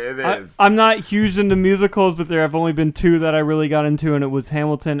 It is. I'm not huge into musicals, but there have only been 2 that I really got into, and it was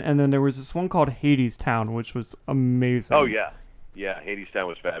Hamilton, and then there was this one called Hadestown, which was amazing. Oh, yeah. Yeah, Hadestown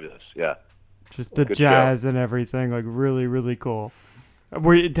was fabulous. Yeah. Just the jazz and everything, like really, really cool.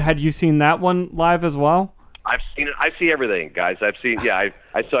 Had you seen that one live as well? I've seen it. I see everything, guys. I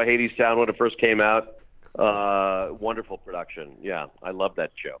saw Hadestown when it first came out. Wonderful production. Yeah, I love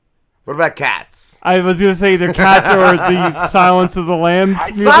that show. What about Cats? I was going to say either Cats or the Silence of the Lambs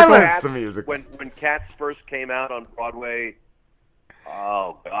musical. Silence the music. When Cats first came out on Broadway,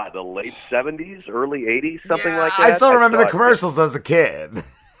 oh God, the late 70s, early 80s, something like that. I still remember the commercials as a kid.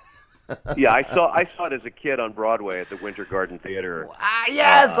 Yeah, I saw it as a kid on Broadway at the Winter Garden Theater.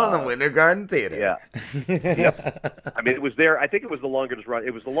 Yes, on the Winter Garden Theater. Yeah. Yes. I mean, it was there. I think it was the longest run.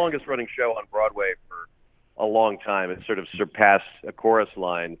 It was the longest running show on Broadway for a long time. It sort of surpassed A Chorus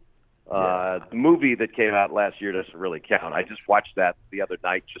Line. The movie that came out last year doesn't really count. I just watched that the other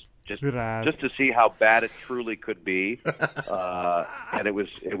night just to see how bad it truly could be, and it was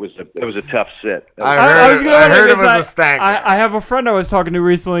a tough sit. I heard it was a stank. I have a friend I was talking to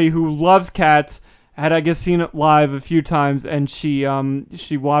recently who loves Cats. Had I guess seen it live a few times, and she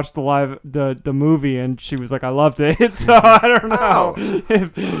watched the movie, and she was like, I loved it. So I don't know.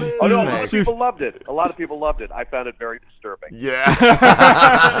 A lot of people loved it. A lot of people loved it. I found it very disturbing.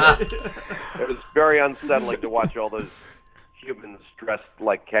 Yeah. It was very unsettling to watch all those humans dressed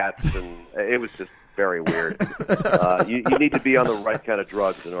like cats, and it was just very weird. You need to be on the right kind of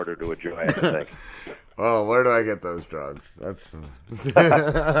drugs in order to enjoy it, I think. Oh, where do I get those drugs? That's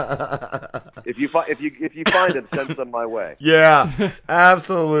if you find them, send them my way. Yeah,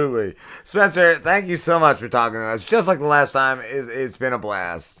 absolutely. Spencer, thank you so much for talking to us. Just like the last time, it's been a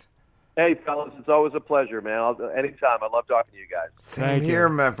blast. Hey, fellas, it's always a pleasure, man. Anytime. I love talking to you guys. Same here,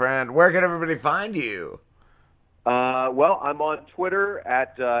 my friend. Where can everybody find you? Well, I'm on Twitter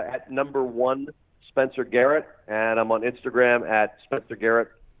at #1 Spencer Garrett, and I'm on Instagram at Spencer Garrett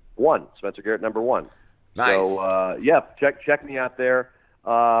 1, Spencer Garrett #1. Nice. So check me out there.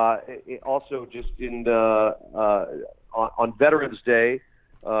 Also, just on Veterans Day,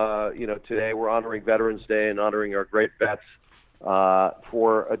 today we're honoring Veterans Day and honoring our great vets.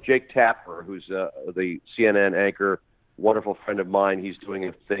 For Jake Tapper, who's the CNN anchor, wonderful friend of mine. He's doing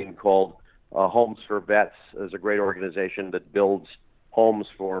a thing called Homes for Vets. It's a great organization that builds homes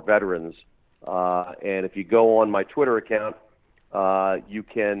for veterans. And if you go on my Twitter account, you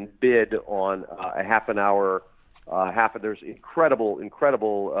can bid on a half an hour. There's incredible. You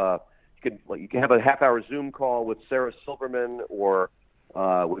can have a half-hour Zoom call with Sarah Silverman or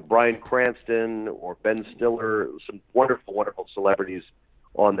with Bryan Cranston or Ben Stiller. Some wonderful, wonderful celebrities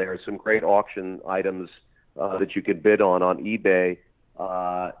on there. Some great auction items that you can bid on eBay.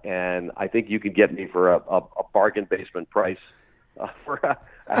 And I think you could get me for a bargain basement price for a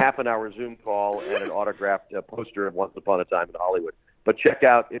half an hour Zoom call and an autographed poster of Once Upon a Time in Hollywood. But check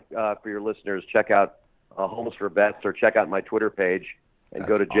out, for your listeners, check out Homes for Vets, or check out my Twitter page and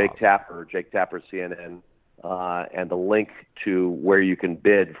go to Jake Tapper, Jake Tapper CNN, and the link to where you can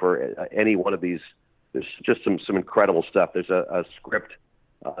bid for any one of these. There's just some incredible stuff. There's a script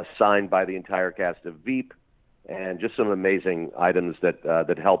signed by the entire cast of Veep, and just some amazing items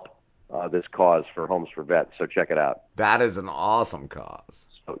that help this cause for Homes for Vets. So check it out. That is an awesome cause.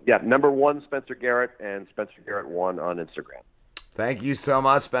 So, yeah, #1 Spencer Garrett, and Spencer Garrett 1 on Instagram. Thank you so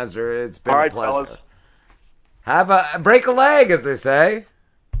much, Spencer. It's been All right, a pleasure. fellas. Have a break a leg, as they say.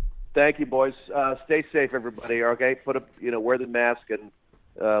 Thank you, boys. Stay safe, everybody. Okay, wear the mask, and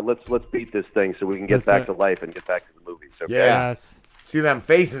let's beat this thing so we can get back to life and get back to the movies. Okay? Yes. See them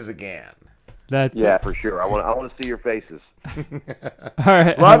faces again. That's for sure. I want to see your faces. All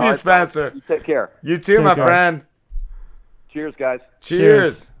right. Love you, Spencer. You take care. You too, my friend. Cheers, guys.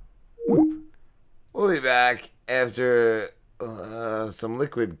 Cheers. We'll be back after some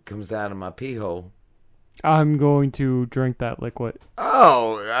liquid comes out of my pee hole. I'm going to drink that liquid.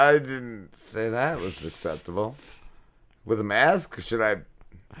 Oh, I didn't say that was acceptable. With a mask? Should I?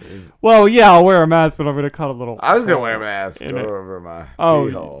 Well, yeah, I'll wear a mask, but I'm going to cut a little. I was going to wear a mask over my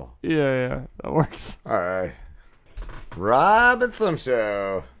pee hole. Yeah, that works. All right. Rob and Slim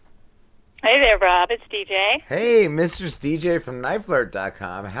Show. Hey there, Rob. It's DJ. Hey, Mistress DJ from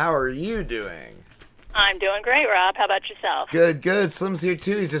Niteflirt.com. How are you doing? I'm doing great, Rob. How about yourself? Good. Slim's here,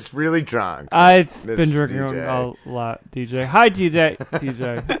 too. He's just really drunk. I've been drinking a lot, DJ. Hi, DJ.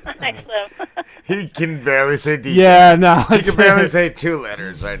 Hi, Slim. He can barely say DJ. Yeah, no. He can barely say 2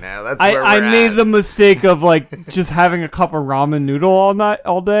 letters right now. That's where we're I made at. the mistake of, just having a cup of ramen noodle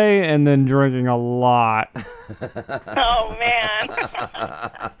all day and then drinking a lot. Oh, man.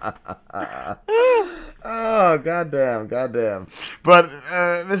 Oh, goddamn. But,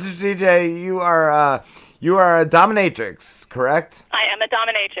 Mr. DJ, you are a dominatrix, correct? I am a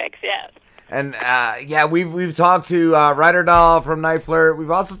dominatrix, yes. And, we've talked to Ryder Doll from Niteflirt.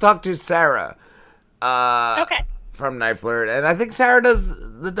 We've also talked to Sarah from Niteflirt. And I think Sarah does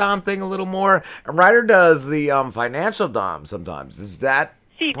the dom thing a little more. Ryder does the financial dom sometimes. Is that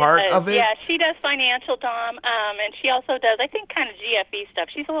part of it? Yeah, she does financial dom, and she also does, I think, kind of GFE stuff.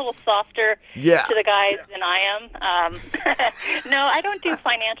 She's a little softer to the guys than I am. No, I don't do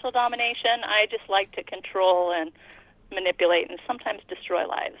financial domination. I just like to control and manipulate and sometimes destroy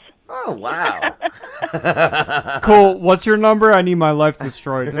lives. Oh, wow. Cool. What's your number? I need my life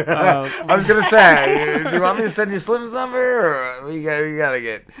destroyed. I was gonna say, do you want me to send you Slim's number, or we gotta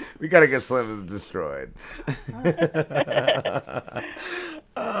get Slim's destroyed?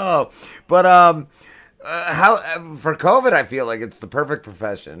 Oh, but how for COVID? I feel like it's the perfect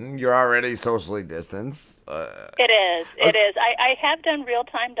profession. You're already socially distanced. It is. I have done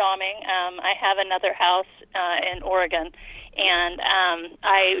real-time doming. I have another house in Oregon, and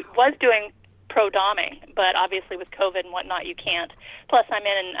I was doing pro-doming, but obviously with COVID and whatnot, you can't. Plus, I'm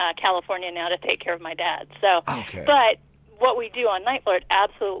in California now to take care of my dad. So, but what we do on Niteflirt,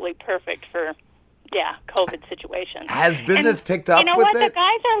 absolutely perfect for COVID situations. Has business picked up with it? You know what? The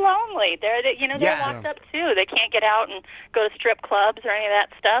guys are lonely. They're locked up too. They can't get out and go to strip clubs or any of that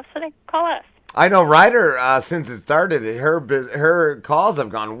stuff, so they call us. I know Ryder, since it started, her calls have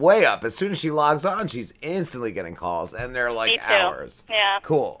gone way up. As soon as she logs on, she's instantly getting calls, and they're like hours. Yeah.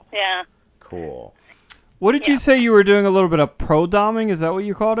 Cool. Yeah. Cool. What did you say you were doing a little bit of pro-doming? Is that what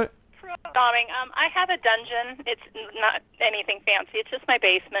you called it? Pro-doming. I have a dungeon. It's not anything fancy. It's just my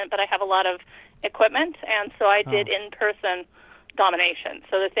basement, but I have a lot of equipment, and so I did in-person domination.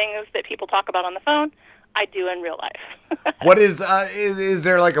 So the things that people talk about on the phone, I do in real life. What is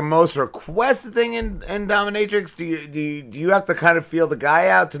there like a most requested thing in dominatrix? Do you have to kind of feel the guy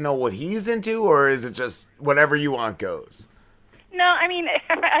out to know what he's into, or is it just whatever you want goes? No, I mean,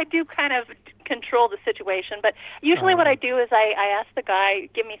 I do kind of control the situation, but usually what I do is I ask the guy,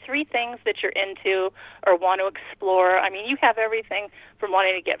 give me 3 things that you're into or want to explore. I mean, you have everything from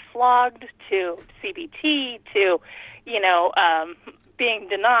wanting to get flogged to CBT to, being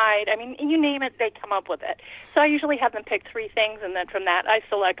denied. I mean, you name it, they come up with it. So I usually have them pick 3 things, and then from that, I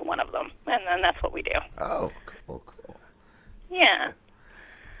select one of them, and then that's what we do. Oh, cool. Yeah.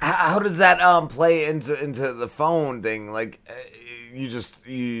 How does that play into the phone thing? Like,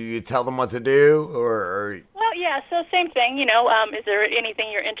 you tell them what to do, or? Well, yeah. So same thing. Is there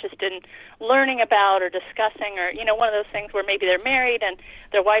anything you're interested in learning about or discussing, or one of those things where maybe they're married and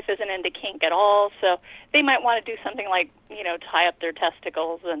their wife isn't into kink at all, so they might want to do something like tie up their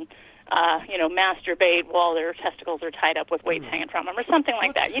testicles and masturbate while their testicles are tied up with weights hanging from them or something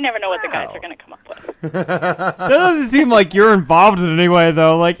like that. You never know what the guys are going to come up with. That doesn't seem like you're involved in any way,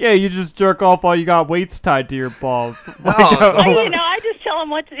 though. Like, yeah, you just jerk off while you got weights tied to your balls. I just tell them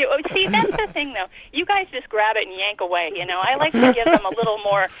what to do. See, that's the thing, though. You guys just grab it and yank away. I like to give them a little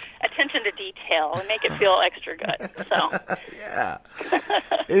more attention to detail and make it feel extra good. So. Yeah.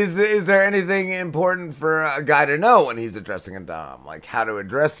 Is there anything important for a guy to know when he's addressing a dom, like how to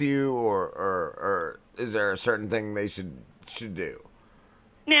address you, or is there a certain thing they should do?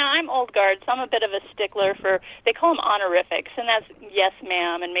 Now, I'm old guard, so I'm a bit of a stickler for, they call them honorifics, and that's yes,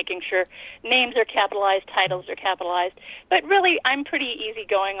 ma'am, and making sure names are capitalized, titles are capitalized. But really, I'm pretty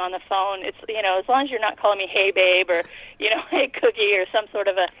easygoing on the phone. It's, as long as you're not calling me hey, babe, or, hey, cookie, or some sort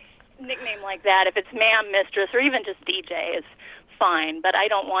of a nickname like that. If it's ma'am, mistress, or even just DJ is fine, but I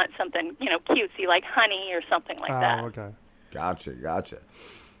don't want something, cutesy like honey or something like that. Oh, okay. Gotcha.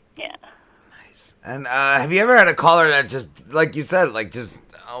 Yeah. Nice. And have you ever had a caller that just, like you said, like just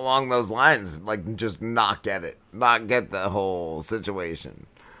along those lines, like just not get the whole situation?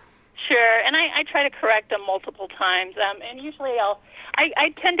 Sure, and I try to correct them multiple times, and usually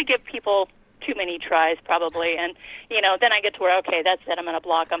I tend to give people too many tries probably, and then I get to where, okay, that's it, I'm going to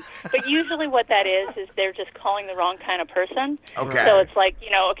block them. But usually what that is they're just calling the wrong kind of person. Okay. So it's like,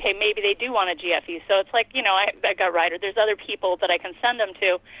 okay, maybe they do want a GFE. So it's like, I got Ryder. There's other people that I can send them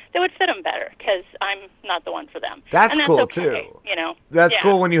to that would fit them better because I'm not the one for them. That's cool, okay, too. That's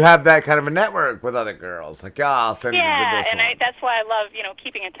cool when you have that kind of a network with other girls. Like, I'll send you to this one. Yeah, and that's why I love,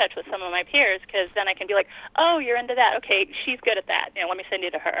 keeping in touch with some of my peers because then I can be like, oh, you're into that. Okay, she's good at that. Let me send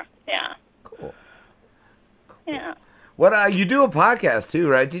you to her. Yeah. Cool. Yeah. What you do a podcast too,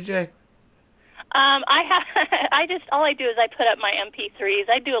 right, DJ? All I do is I put up my MP3s.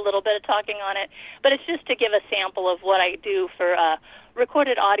 I do a little bit of talking on it, but it's just to give a sample of what I do for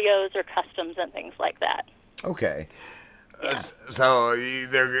recorded audios or customs and things like that. Okay. Yeah. So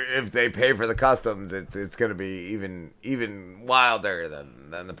if they pay for the customs, it's going to be even wilder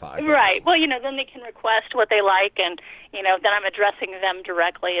than the podcast. Right. Well, then they can request what they like, and then I'm addressing them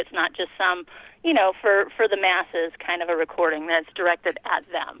directly. It's not just some, for the masses kind of a recording that's directed at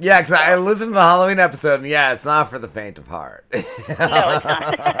them. Yeah, because I listened to the Halloween episode, and yeah, it's not for the faint of heart. No, it's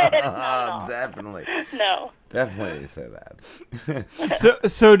not. It's not at all. Definitely. No. Definitely say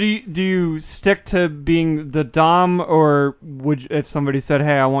that. So do you stick to being the dom, or if somebody said,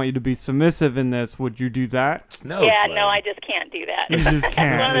 "Hey, I want you to be submissive in this," would you do that? No. Yeah, Slim. no, I just can't do that. You just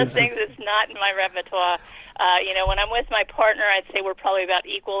can't. It's one of those things that's not in my repertoire. When I'm with my partner, I'd say we're probably about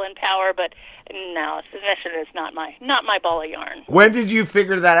equal in power, but no, submission is not my ball of yarn. When did you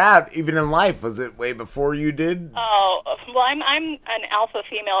figure that out? Even in life, was it way before you did? Oh, well, I'm an alpha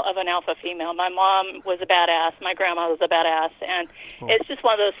female of an alpha female. My mom was a badass. My grandma was a badass, and it's just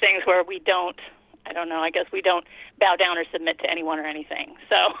one of those things where we don't. I don't know. I guess we don't bow down or submit to anyone or anything.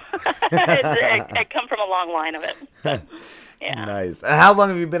 So I come from a long line of it. But, yeah. Nice. And how long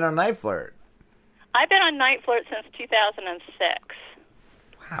have you been on Niteflirt? I've been on Niteflirt since 2006.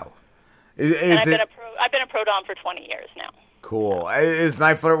 Wow. I've been a pro dom for 20 years now. Cool. Is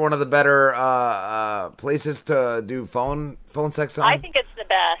Niteflirt one of the better places to do phone sex on? I think it's the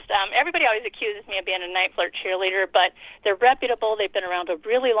best. Everybody always accuses me of being a Niteflirt cheerleader, but they're reputable. They've been around a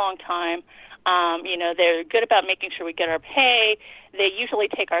really long time. They're good about making sure we get our pay. They usually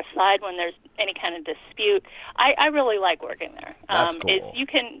take our side when there's any kind of dispute. I really like working there. That's cool.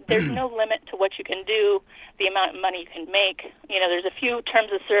 There's no limit to what you can do, the amount of money you can make. There's a few terms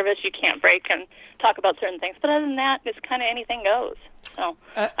of service you can't break and talk about certain things. But other than that, it's kind of anything goes. So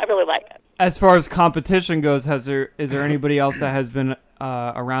I really like it. As far as competition goes, is there anybody else that has been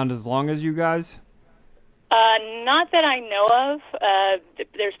around as long as you guys? Not that I know of.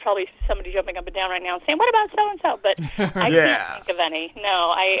 There's probably somebody jumping up and down right now and saying, "What about so and so?" But I can't think of any.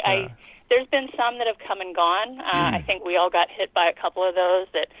 No, there's been some that have come and gone. I think we all got hit by a couple of those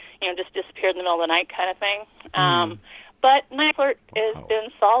that just disappeared in the middle of the night kind of thing. But Niteflirt has been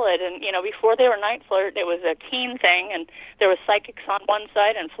solid, and before they were Niteflirt, it was a keen thing, and there was psychics on one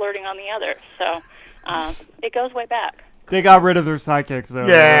side and flirting on the other. So it goes way back. They got rid of their psychics, though.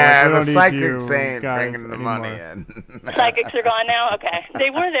 Yeah, the psychics ain't bringing the money in. Psychics are gone now? Okay. They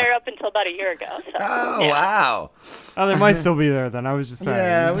were there up until about a year ago. So, wow. Oh, they might still be there then. I was just saying.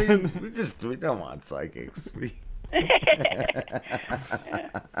 Yeah, we don't want psychics. Well,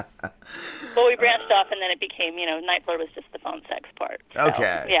 we branched off, and then it became, Niteflirt was just the phone sex part. So,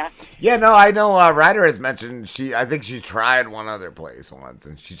 okay. Yeah. Yeah, no, I know Ryder has mentioned I think she tried one other place once,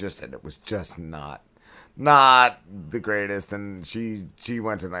 and she just said it was just not the greatest, and she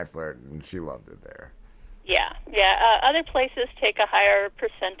went to Niteflirt and she loved it there. Yeah, Other places take a higher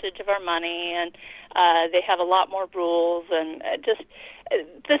percentage of our money, and they have a lot more rules, and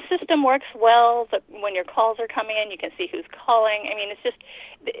the system works well. When your calls are coming in, you can see who's calling. I mean, it's just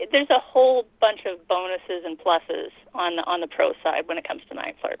there's a whole bunch of bonuses and pluses on the pro side when it comes to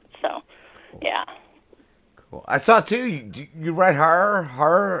Niteflirt. So, yeah. Cool. I saw too. You write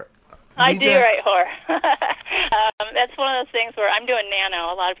horror. I do write horror. That's one of those things where I'm doing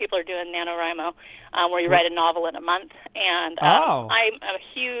Nano. A lot of people are doing NaNoWriMo, where you write a novel in a month. And I'm a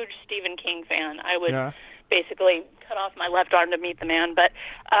huge Stephen King fan. I would basically cut off my left arm to meet the man. But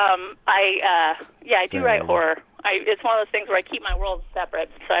I do write horror. It's one of those things where I keep my worlds separate,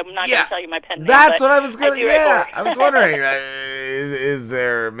 so I'm not going to tell you my pen name. That's what I was going to. Yeah, I was wondering, is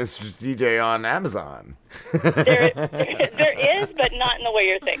there Mistress DJ on Amazon? There is, but not in the way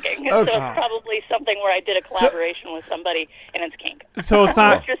you're thinking. Okay. So it's probably something where I did a collaboration with somebody, and it's kink. So it's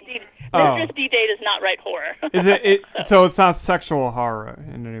not. Mistress DJ does not write horror. Is it? So it's not sexual horror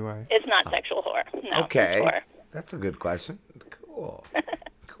in any way. It's not sexual horror. No, okay, it's horror. That's a good question. Cool.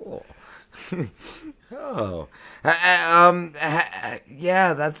 Cool. Oh,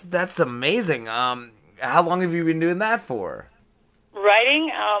 yeah, that's amazing. How long have you been doing that for? Writing?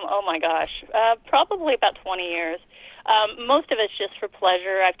 Oh my gosh, probably about 20 years. Most of it's just for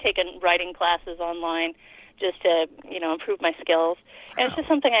pleasure. I've taken writing classes online just to, improve my skills, and it's just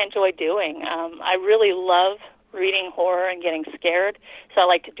something I enjoy doing. I really love reading horror and getting scared, so I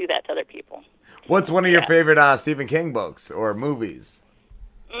like to do that to other people. What's one of your favorite Stephen King books or movies?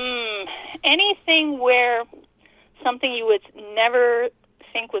 Anything where something you would never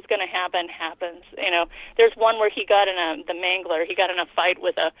think was going to happen happens. There's one where he got in the Mangler. He got in a fight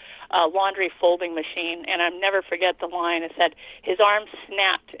with a laundry folding machine, and I'll never forget the line. It said his arm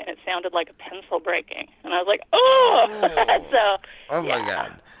snapped, and it sounded like a pencil breaking. And I was like, oh. Oh my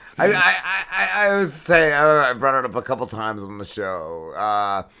God. I was saying, I brought it up a couple times on the show.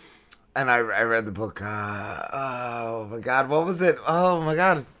 And I read the book. Oh my God, what was it? Oh my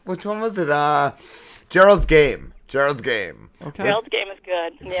God, which one was it? Gerald's Game. Okay. Gerald's Game is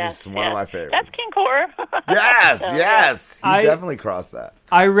good. It's one of my favorites. That's King horror. Yes. He definitely crossed that.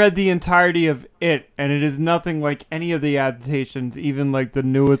 I read the entirety of it, and it is nothing like any of the adaptations, even like the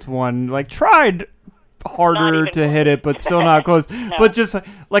newest one. Like tried harder to hit it, but still not close. No. But just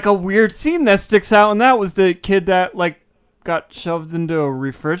like a weird scene that sticks out, and that was the kid that got shoved into a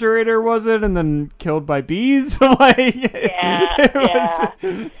refrigerator, was it, and then killed by bees? No,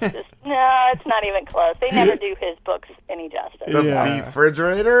 it's not even close. They never do his books any justice. The bee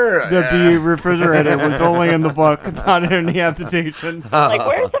refrigerator? The bee refrigerator was only in the book, not in the adaptations. Like,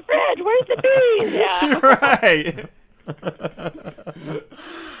 where's the fridge? Where's the bees? Yeah. Right.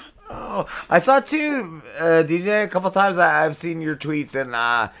 I saw too, DJ, a couple times. I've seen your tweets, and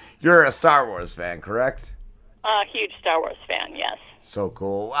you're a Star Wars fan, correct? Huge Star Wars fan, yes. So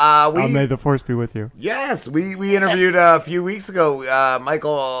cool. May the Force be with you. Yes, we interviewed a few weeks ago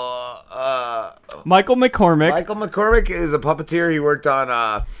Michael McCormick. Michael McCormick is a puppeteer. He worked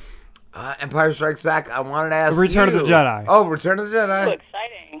on Empire Strikes Back. I wanted to ask Return of the Jedi. Oh, Return of the Jedi. So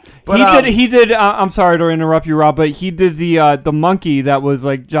exciting. But, he did. I'm sorry to interrupt you, Rob, but he did the monkey that was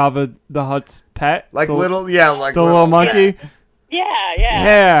like Jabba the Hutt's pet, like the little monkey.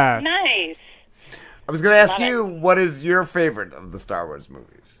 Yeah. Nice. I was going to ask you, what is your favorite of the Star Wars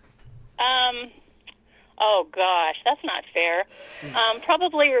movies? Oh gosh, that's not fair.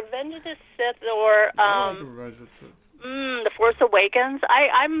 Probably Revenge of the Sith or The Force Awakens.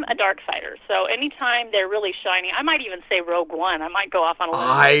 I'm a dark fighter, so anytime they're really shiny, I might even say Rogue One. I might go off on a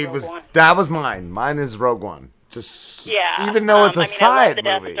limb. That was mine. Mine is Rogue One. Even though it's a side movie.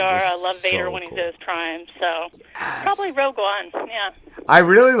 I love the Death Star. I love Vader when he's at his prime. So probably Rogue One. Yeah. I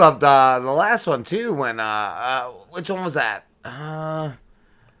really loved the last one too. When which one was that?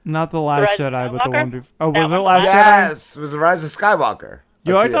 Not the Last Jedi, but the one before. Oh, was it Last Jedi? Yes, it was the Rise of Skywalker.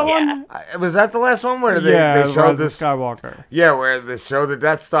 You like that one? Was that the last one where they showed this Skywalker? Yeah, where they showed the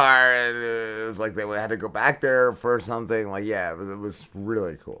Death Star, and it was like they had to go back there for something. Like, it was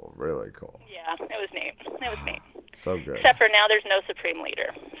really cool, really cool. Yeah, it was neat. So good. Except for now, there's no Supreme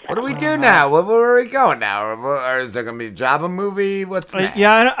Leader. So. What do we do now? Where are we going now? Or is there gonna be a Jabba movie? What's next?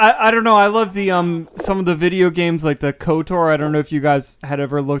 Yeah, I don't know. I love the some of the video games like the KOTOR. I don't know if you guys had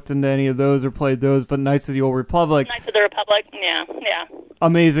ever looked into any of those or played those, but Knights of the Old Republic. Knights of the Republic, yeah.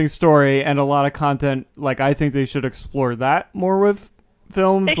 Amazing story and a lot of content. Like, I think they should explore that more with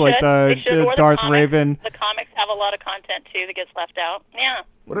films, they like the Darth Raven. The comics have a lot of content too that gets left out. Yeah.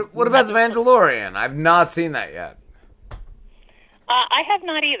 What about The Mandalorian? I've not seen that yet. I have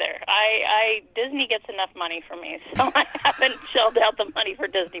not either. Disney gets enough money for me, so I haven't shelled out the money for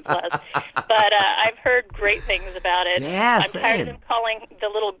Disney Plus. But I've heard great things about it. Yeah, I'm tired of them calling the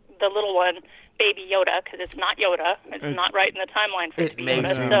little one Baby Yoda, because it's not Yoda. It's not right in the timeline for it to be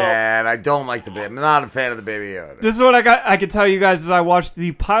makes Yoda, me so. mad. I don't like the baby. I'm not a fan of the Baby Yoda. This is what I can tell you guys is I watched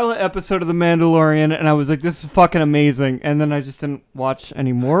the pilot episode of The Mandalorian, and I was like, this is fucking amazing. And then I just didn't watch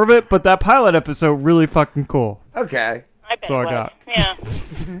any more of it, but that pilot episode, really fucking cool. Okay. I bet That's all I got. Yeah.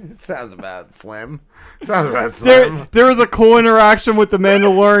 Sounds about slim. Sounds about slim. There was a cool interaction with the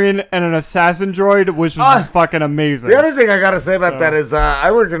Mandalorian and an assassin droid, which was just fucking amazing. The other thing I gotta say about that is I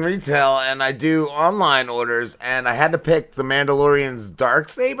work in retail and I do online orders, and I had to pick the Mandalorian's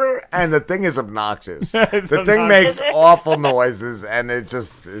Darksaber, and the thing is obnoxious. The thing makes awful noises, and it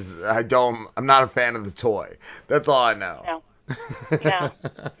just is. I'm not a fan of the toy. That's all I know. No. No.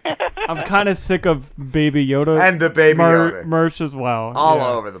 I'm kind of sick of Baby Yoda and the Baby Yoda merch as well. All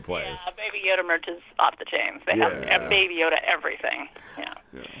over the place. Yeah, Baby Yoda merch is off the chains. They have Baby Yoda everything. Yeah.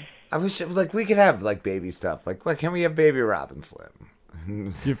 I wish we could have baby stuff. Why can't we have Baby Robin Slim?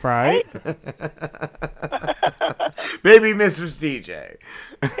 You right? Baby Mistress DJ.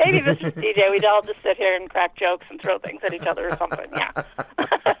 Baby Mistress DJ. We'd all just sit here and crack jokes and throw things at each other or something. Yeah.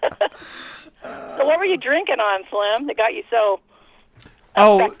 So what were you drinking on, Slim, that got you so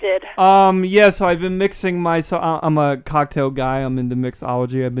affected? Yeah, so I've been mixing I'm a cocktail guy. I'm into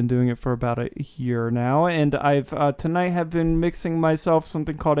mixology. I've been doing it for about a year now, and I've tonight have been mixing myself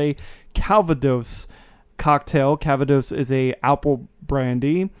something called a Calvados cocktail. Calvados is a apple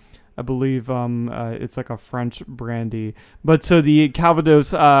brandy. I believe it's like a French brandy. But so the Calvados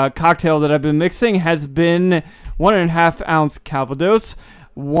cocktail that I've been mixing has been 1.5 ounce Calvados,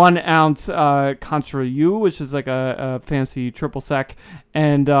 1 ounce Contre U, which is like a fancy triple sec,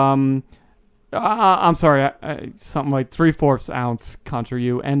 and I'm sorry, something like 3/4 ounce Contre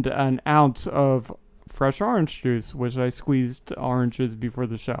U, and an ounce of fresh orange juice, which I squeezed oranges before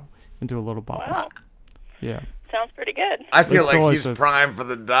the show into a little bottle. Wow. Yeah. Sounds pretty good. I feel It's like delicious. he's primed for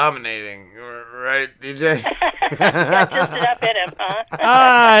the dominating, right, DJ? Got just enough in him, huh?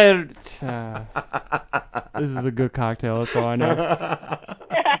 This is a good cocktail. That's all I know.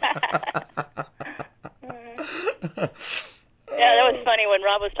 Yeah, that was funny when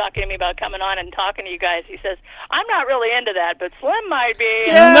Rob was talking to me about coming on and talking to you guys. He says, "I'm not really into that, but Slim might be."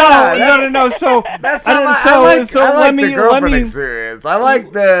 No. So That's I like the girlfriend experience. I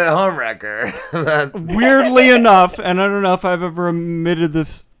like the homewrecker. Weirdly enough, and I don't know if I've ever admitted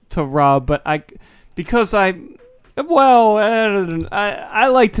this to Rob, but I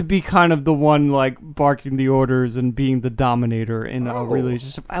like to be kind of the one barking the orders and being the dominator in a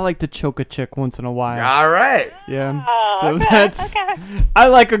relationship. I like to choke a chick once in a while. All right. Yeah. Oh, so okay, that's. okay. I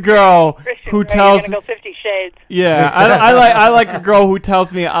like a girl Christian, who you're tells. gonna go 50 Shades. Yeah, I like a girl who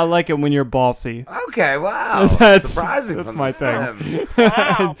tells me I like it when you're bossy. Okay. Wow. That's surprising. That's from my the thing. Slim.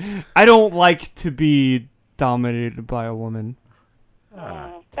 Wow. I don't like to be dominated by a woman.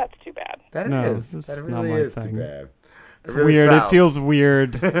 That's too bad. That No, is. it's That not really my is thing. too bad. It's weird. It feels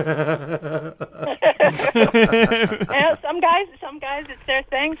weird. Yeah, some guys it's their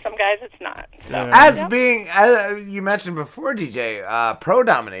thing. Some guys it's not. So. As being, you mentioned before, DJ, pro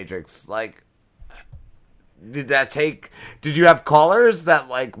dominatrix, did you have callers that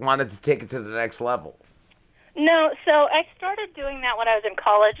wanted to take it to the next level? No, so I started doing that when I was in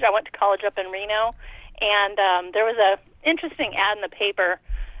college. I went to college up in Reno, and there was a interesting ad in the paper,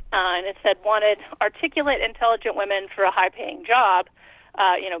 and it said, wanted articulate, intelligent women for a high-paying job.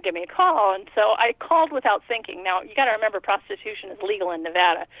 Give me a call. And so I called without thinking. Now, you got to remember prostitution is legal in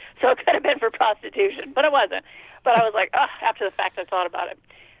Nevada, so it could have been for prostitution, but it wasn't. But I was like, after the fact, I thought about it.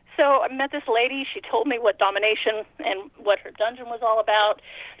 So I met this lady. She told me what domination and what her dungeon was all about.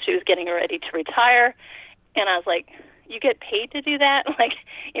 She was getting ready to retire. And I was like, you get paid to do that?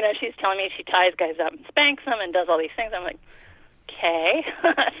 She's telling me she ties guys up and spanks them and does all these things. I'm like, okay.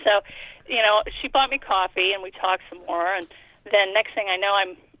 So, she bought me coffee and we talked some more. And then next thing I know,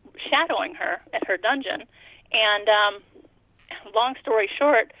 I'm shadowing her at her dungeon. And long story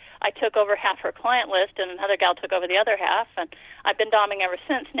short, I took over half her client list and another gal took over the other half. And I've been doming ever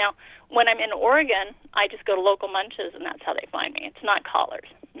since. Now, when I'm in Oregon, I just go to local munches and that's how they find me. It's not callers.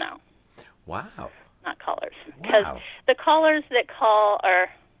 No. Wow. Not callers. Because the callers that call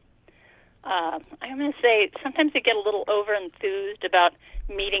are, I'm going to say, sometimes they get a little over-enthused about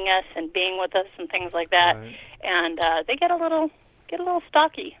meeting us and being with us and things like that. Right. And they get a little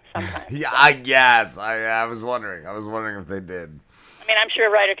stocky sometimes. Yeah, I guess. I was wondering. I was wondering if they did. I mean, I'm sure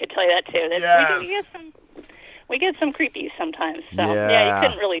a writer could tell you that, too. Yes. We get some creepies sometimes. So, yeah, you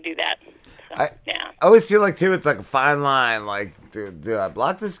couldn't really do that. So, yeah. I always feel like too, it's like a fine line. Like, do I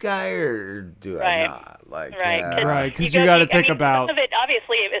block this guy or do I not? Like, right, because you got to think about. Some of it,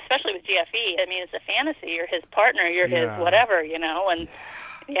 obviously, especially with GFE. I mean, it's a fantasy. You're his partner. You're his whatever. You know, and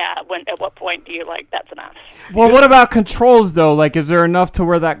at what point do you that's enough? Well, what about controls though? Like, is there enough to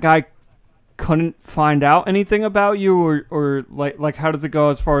where that guy couldn't find out anything about you, or like how does it go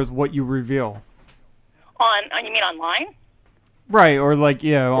as far as what you reveal? You mean online? Right, or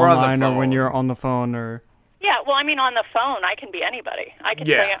online, or when you're on the phone, or. Yeah, well, I mean, on the phone, I can be anybody. I can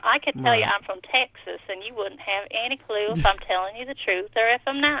tell you I'm from Texas, and you wouldn't have any clue if I'm telling you the truth or if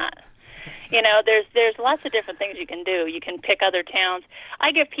I'm not. You know, there's lots of different things you can do. You can pick other towns.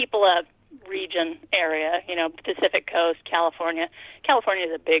 I give people a region area, you know, Pacific Coast, California. California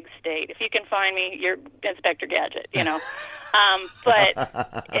is a big state. If you can find me, you're Inspector Gadget, you know. But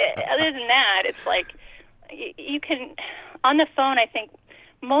other than that, it's like you can, on the phone, I think,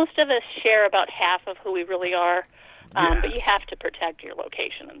 most of us share about half of who we really are, but you have to protect your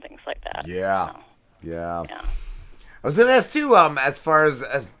location and things like that. Yeah. I was going to ask too, as far as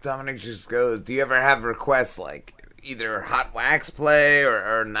dominatrix goes, do you ever have requests like either hot wax play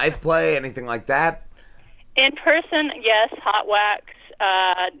or knife play, anything like that? In person, yes, hot wax,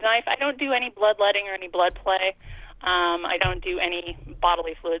 knife. I don't do any bloodletting or any blood play. I don't do any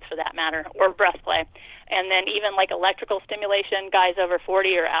bodily fluids for that matter, or breath play. And then even like electrical stimulation, guys over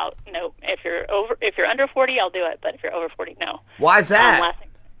 40 are out. No, if you're under 40, I'll do it. But if you're over 40, no. Why is that?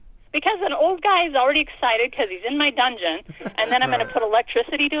 Because an old guy is already excited because he's in my dungeon, and then I'm going to put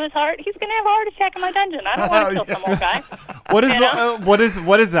electricity to his heart. He's going to have a heart attack in my dungeon. I don't want to kill some old guy. What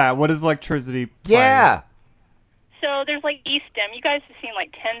is that? What is electricity? Yeah. So there's like E-stim. You guys have seen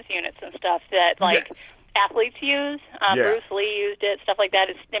like TENS units and stuff that athletes use. Bruce Lee used it, stuff like that.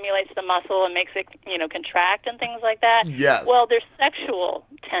 It stimulates the muscle and makes it, contract and things like that. Yes. Well, there's sexual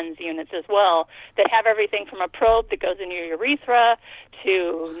TENS units as well that have everything from a probe that goes in your urethra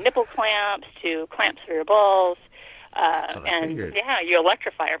to nipple clamps to clamps for your balls. And you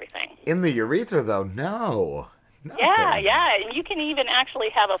electrify everything. In the urethra, though, no. Nothing. Yeah, and you can even actually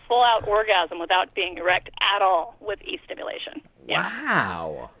have a full-out orgasm without being erect at all with E-stimulation. Yeah.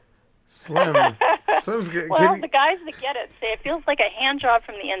 Wow. Slim. Slim's good. Well, the guys that get it say it feels like a hand job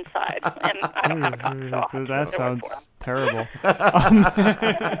from the inside, and I don't have a cock, so that sounds terrible.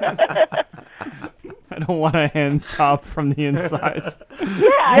 I don't want a hand job from the inside. A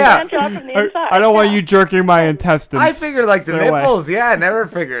hand job from the inside. I don't want you jerking my intestines. I figured like the nipples. Yeah, I never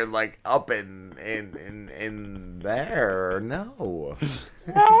figured like up in there. No.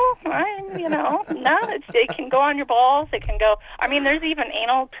 No, it can go on your balls. It can go. I mean, there's even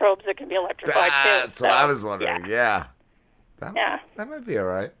anal probes that can be electrified too. That's what I was wondering. Yeah. That might be all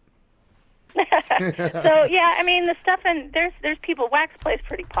right. So I mean, the stuff there's people. Wax play is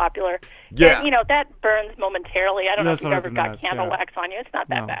pretty popular. Yeah. And, that burns momentarily. I don't know if you've ever got candle wax on you. It's not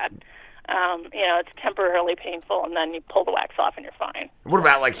that bad. It's temporarily painful, and then you pull the wax off, and you're fine. What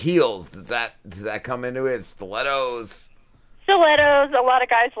about like heels? Does that come into it? Stilettos. Stilettos. A lot of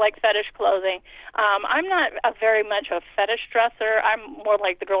guys like fetish clothing. I'm not very much a fetish dresser. I'm more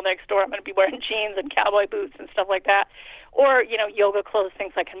like the girl next door. I'm going to be wearing jeans and cowboy boots and stuff like that. Or, yoga clothes,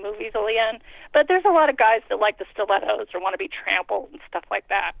 things like in movies will be in. But there's a lot of guys that like the stilettos or want to be trampled and stuff like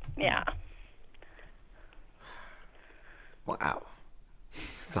that. Yeah. Wow.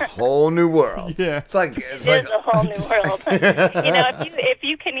 It's a whole new world. Yeah. It's a whole new world. If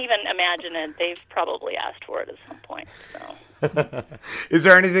you can even imagine it, they've probably asked for it at some point. So. Is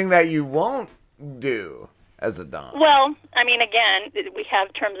there anything that you won't do as a dom? Well, I mean, again, we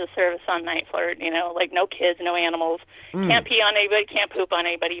have terms of service on Niteflirt, like no kids, no animals, can't pee on anybody, can't poop on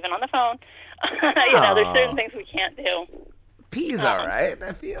anybody, even on the phone. There's certain things we can't do. Pee's all right,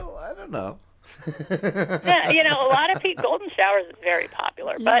 I feel. I don't know. Yeah, a lot of people, golden showers is very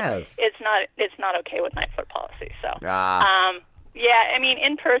popular, but it's not okay with Niteflirt policy. So, I mean,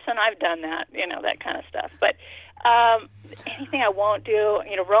 in person, I've done that, that kind of stuff. But anything I won't do,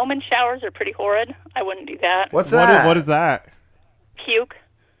 Roman showers are pretty horrid. I wouldn't do that. What's that? What is that? Puke.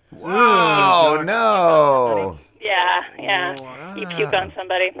 Oh no! Yeah. You puke on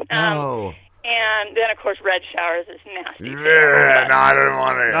somebody. No. And then, of course, red showers is nasty. Yeah, no, I don't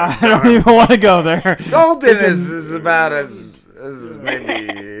want to. I don't even want to go there. Golden is about as maybe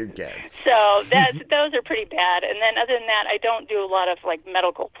it gets. So those are pretty bad. And then other than that, I don't do a lot of like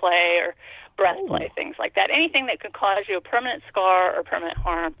medical play or breath play, things like that. Anything that could cause you a permanent scar or permanent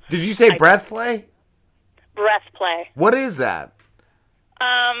harm. Did you say breath play? Breath play. What is that?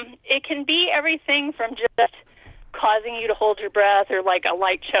 It can be everything from just causing you to hold your breath or like a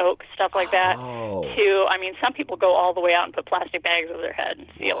light choke, stuff like that, to, I mean, some people go all the way out and put plastic bags over their head and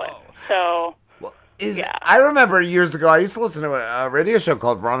seal it. So, I remember years ago, I used to listen to a radio show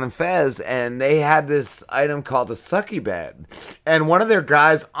called Ron and Fez, and they had this item called a sucky bed. And one of their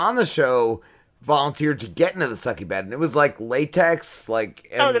guys on the show volunteered to get into the sucky bed, and it was like latex, like...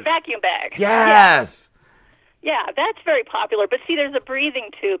 the vacuum bag. Yes! Yeah, that's very popular. But see, there's a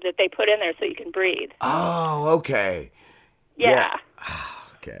breathing tube that they put in there so you can breathe. Oh, okay. Yeah.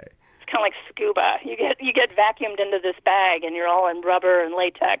 Okay. It's kind of like scuba. You get vacuumed into this bag, and you're all in rubber and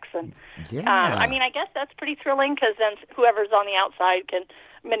latex. And I mean, I guess that's pretty thrilling because then whoever's on the outside can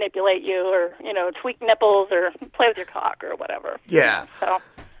manipulate you or, tweak nipples or play with your cock or whatever. Yeah. So,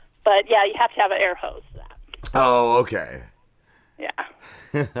 but, yeah, you have to have an air hose for that. Oh, okay. Yeah.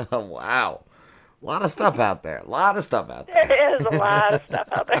 Wow. A lot of stuff out there. There is a lot of stuff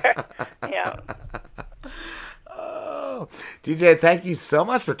out there. Yeah. Oh, DJ, thank you so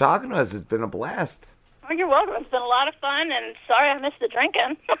much for talking to us. It's been a blast. Oh, you're welcome. It's been a lot of fun, and sorry I missed the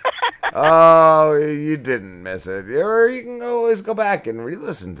drinking. Oh, you didn't miss it. Or you can always go back and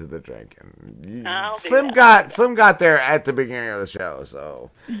re-listen to the drinking. Slim got there at the beginning of the show, so.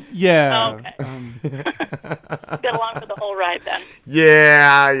 Yeah. Okay. Been along for the whole ride then.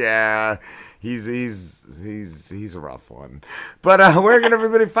 Yeah. He's a rough one. But where can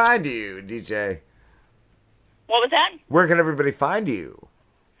everybody find you, DJ? What was that? Where can everybody find you?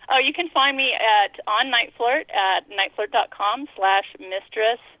 Oh, you can find me on Niteflirt at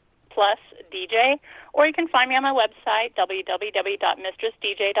niteflirt.com/mistress+DJ, or you can find me on my website,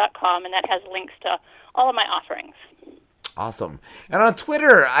 www.mistressdj.com, and that has links to all of my offerings. Awesome. And on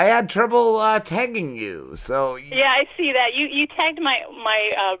Twitter, I had trouble tagging you. So yeah, I see that. You tagged my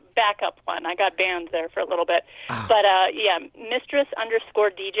backup one. I got banned there for a little bit. But yeah,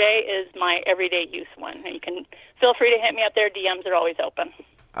 Mistress_DJ is my everyday use one. And you can feel free to hit me up there. DMs are always open.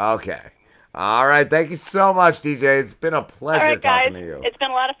 Okay. All right. Thank you so much, DJ. It's been a pleasure talking to you. It's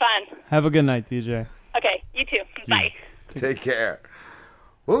been a lot of fun. Have a good night, DJ. Okay. You too. Bye. Take care.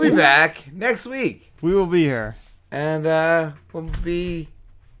 We'll be back next week. We will be here. And we'll be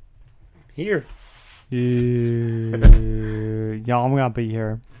here. Yeah, I'm gonna be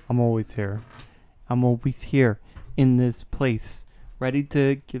here. I'm always here. I'm always here in this place, ready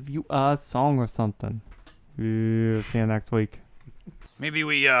to give you a song or something. Yeah, see you next week. Maybe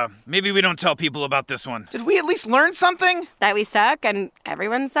we don't tell people about this one. Did we at least learn something? That we suck and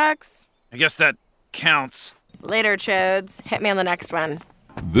everyone sucks? I guess that counts. Later, chodes. Hit me on the next one.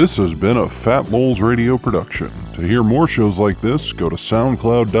 This has been a Fat Moles Radio production. To hear more shows like this, go to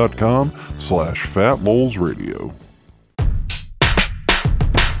soundcloud.com/fatmolesradio.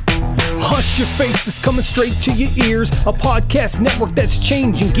 Hush Your Face is coming straight to your ears. A podcast network that's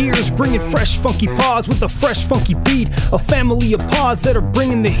changing gears, bringing fresh funky pods with a fresh funky beat. A family of pods that are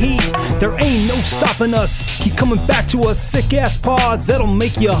bringing the heat. There ain't no stopping us. Keep coming back to us, sick ass pods that'll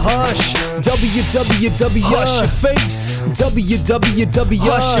make you hush. www. Hush Your Face. www.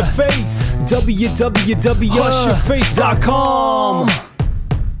 Hush Your Face. www. HushYourFace.com.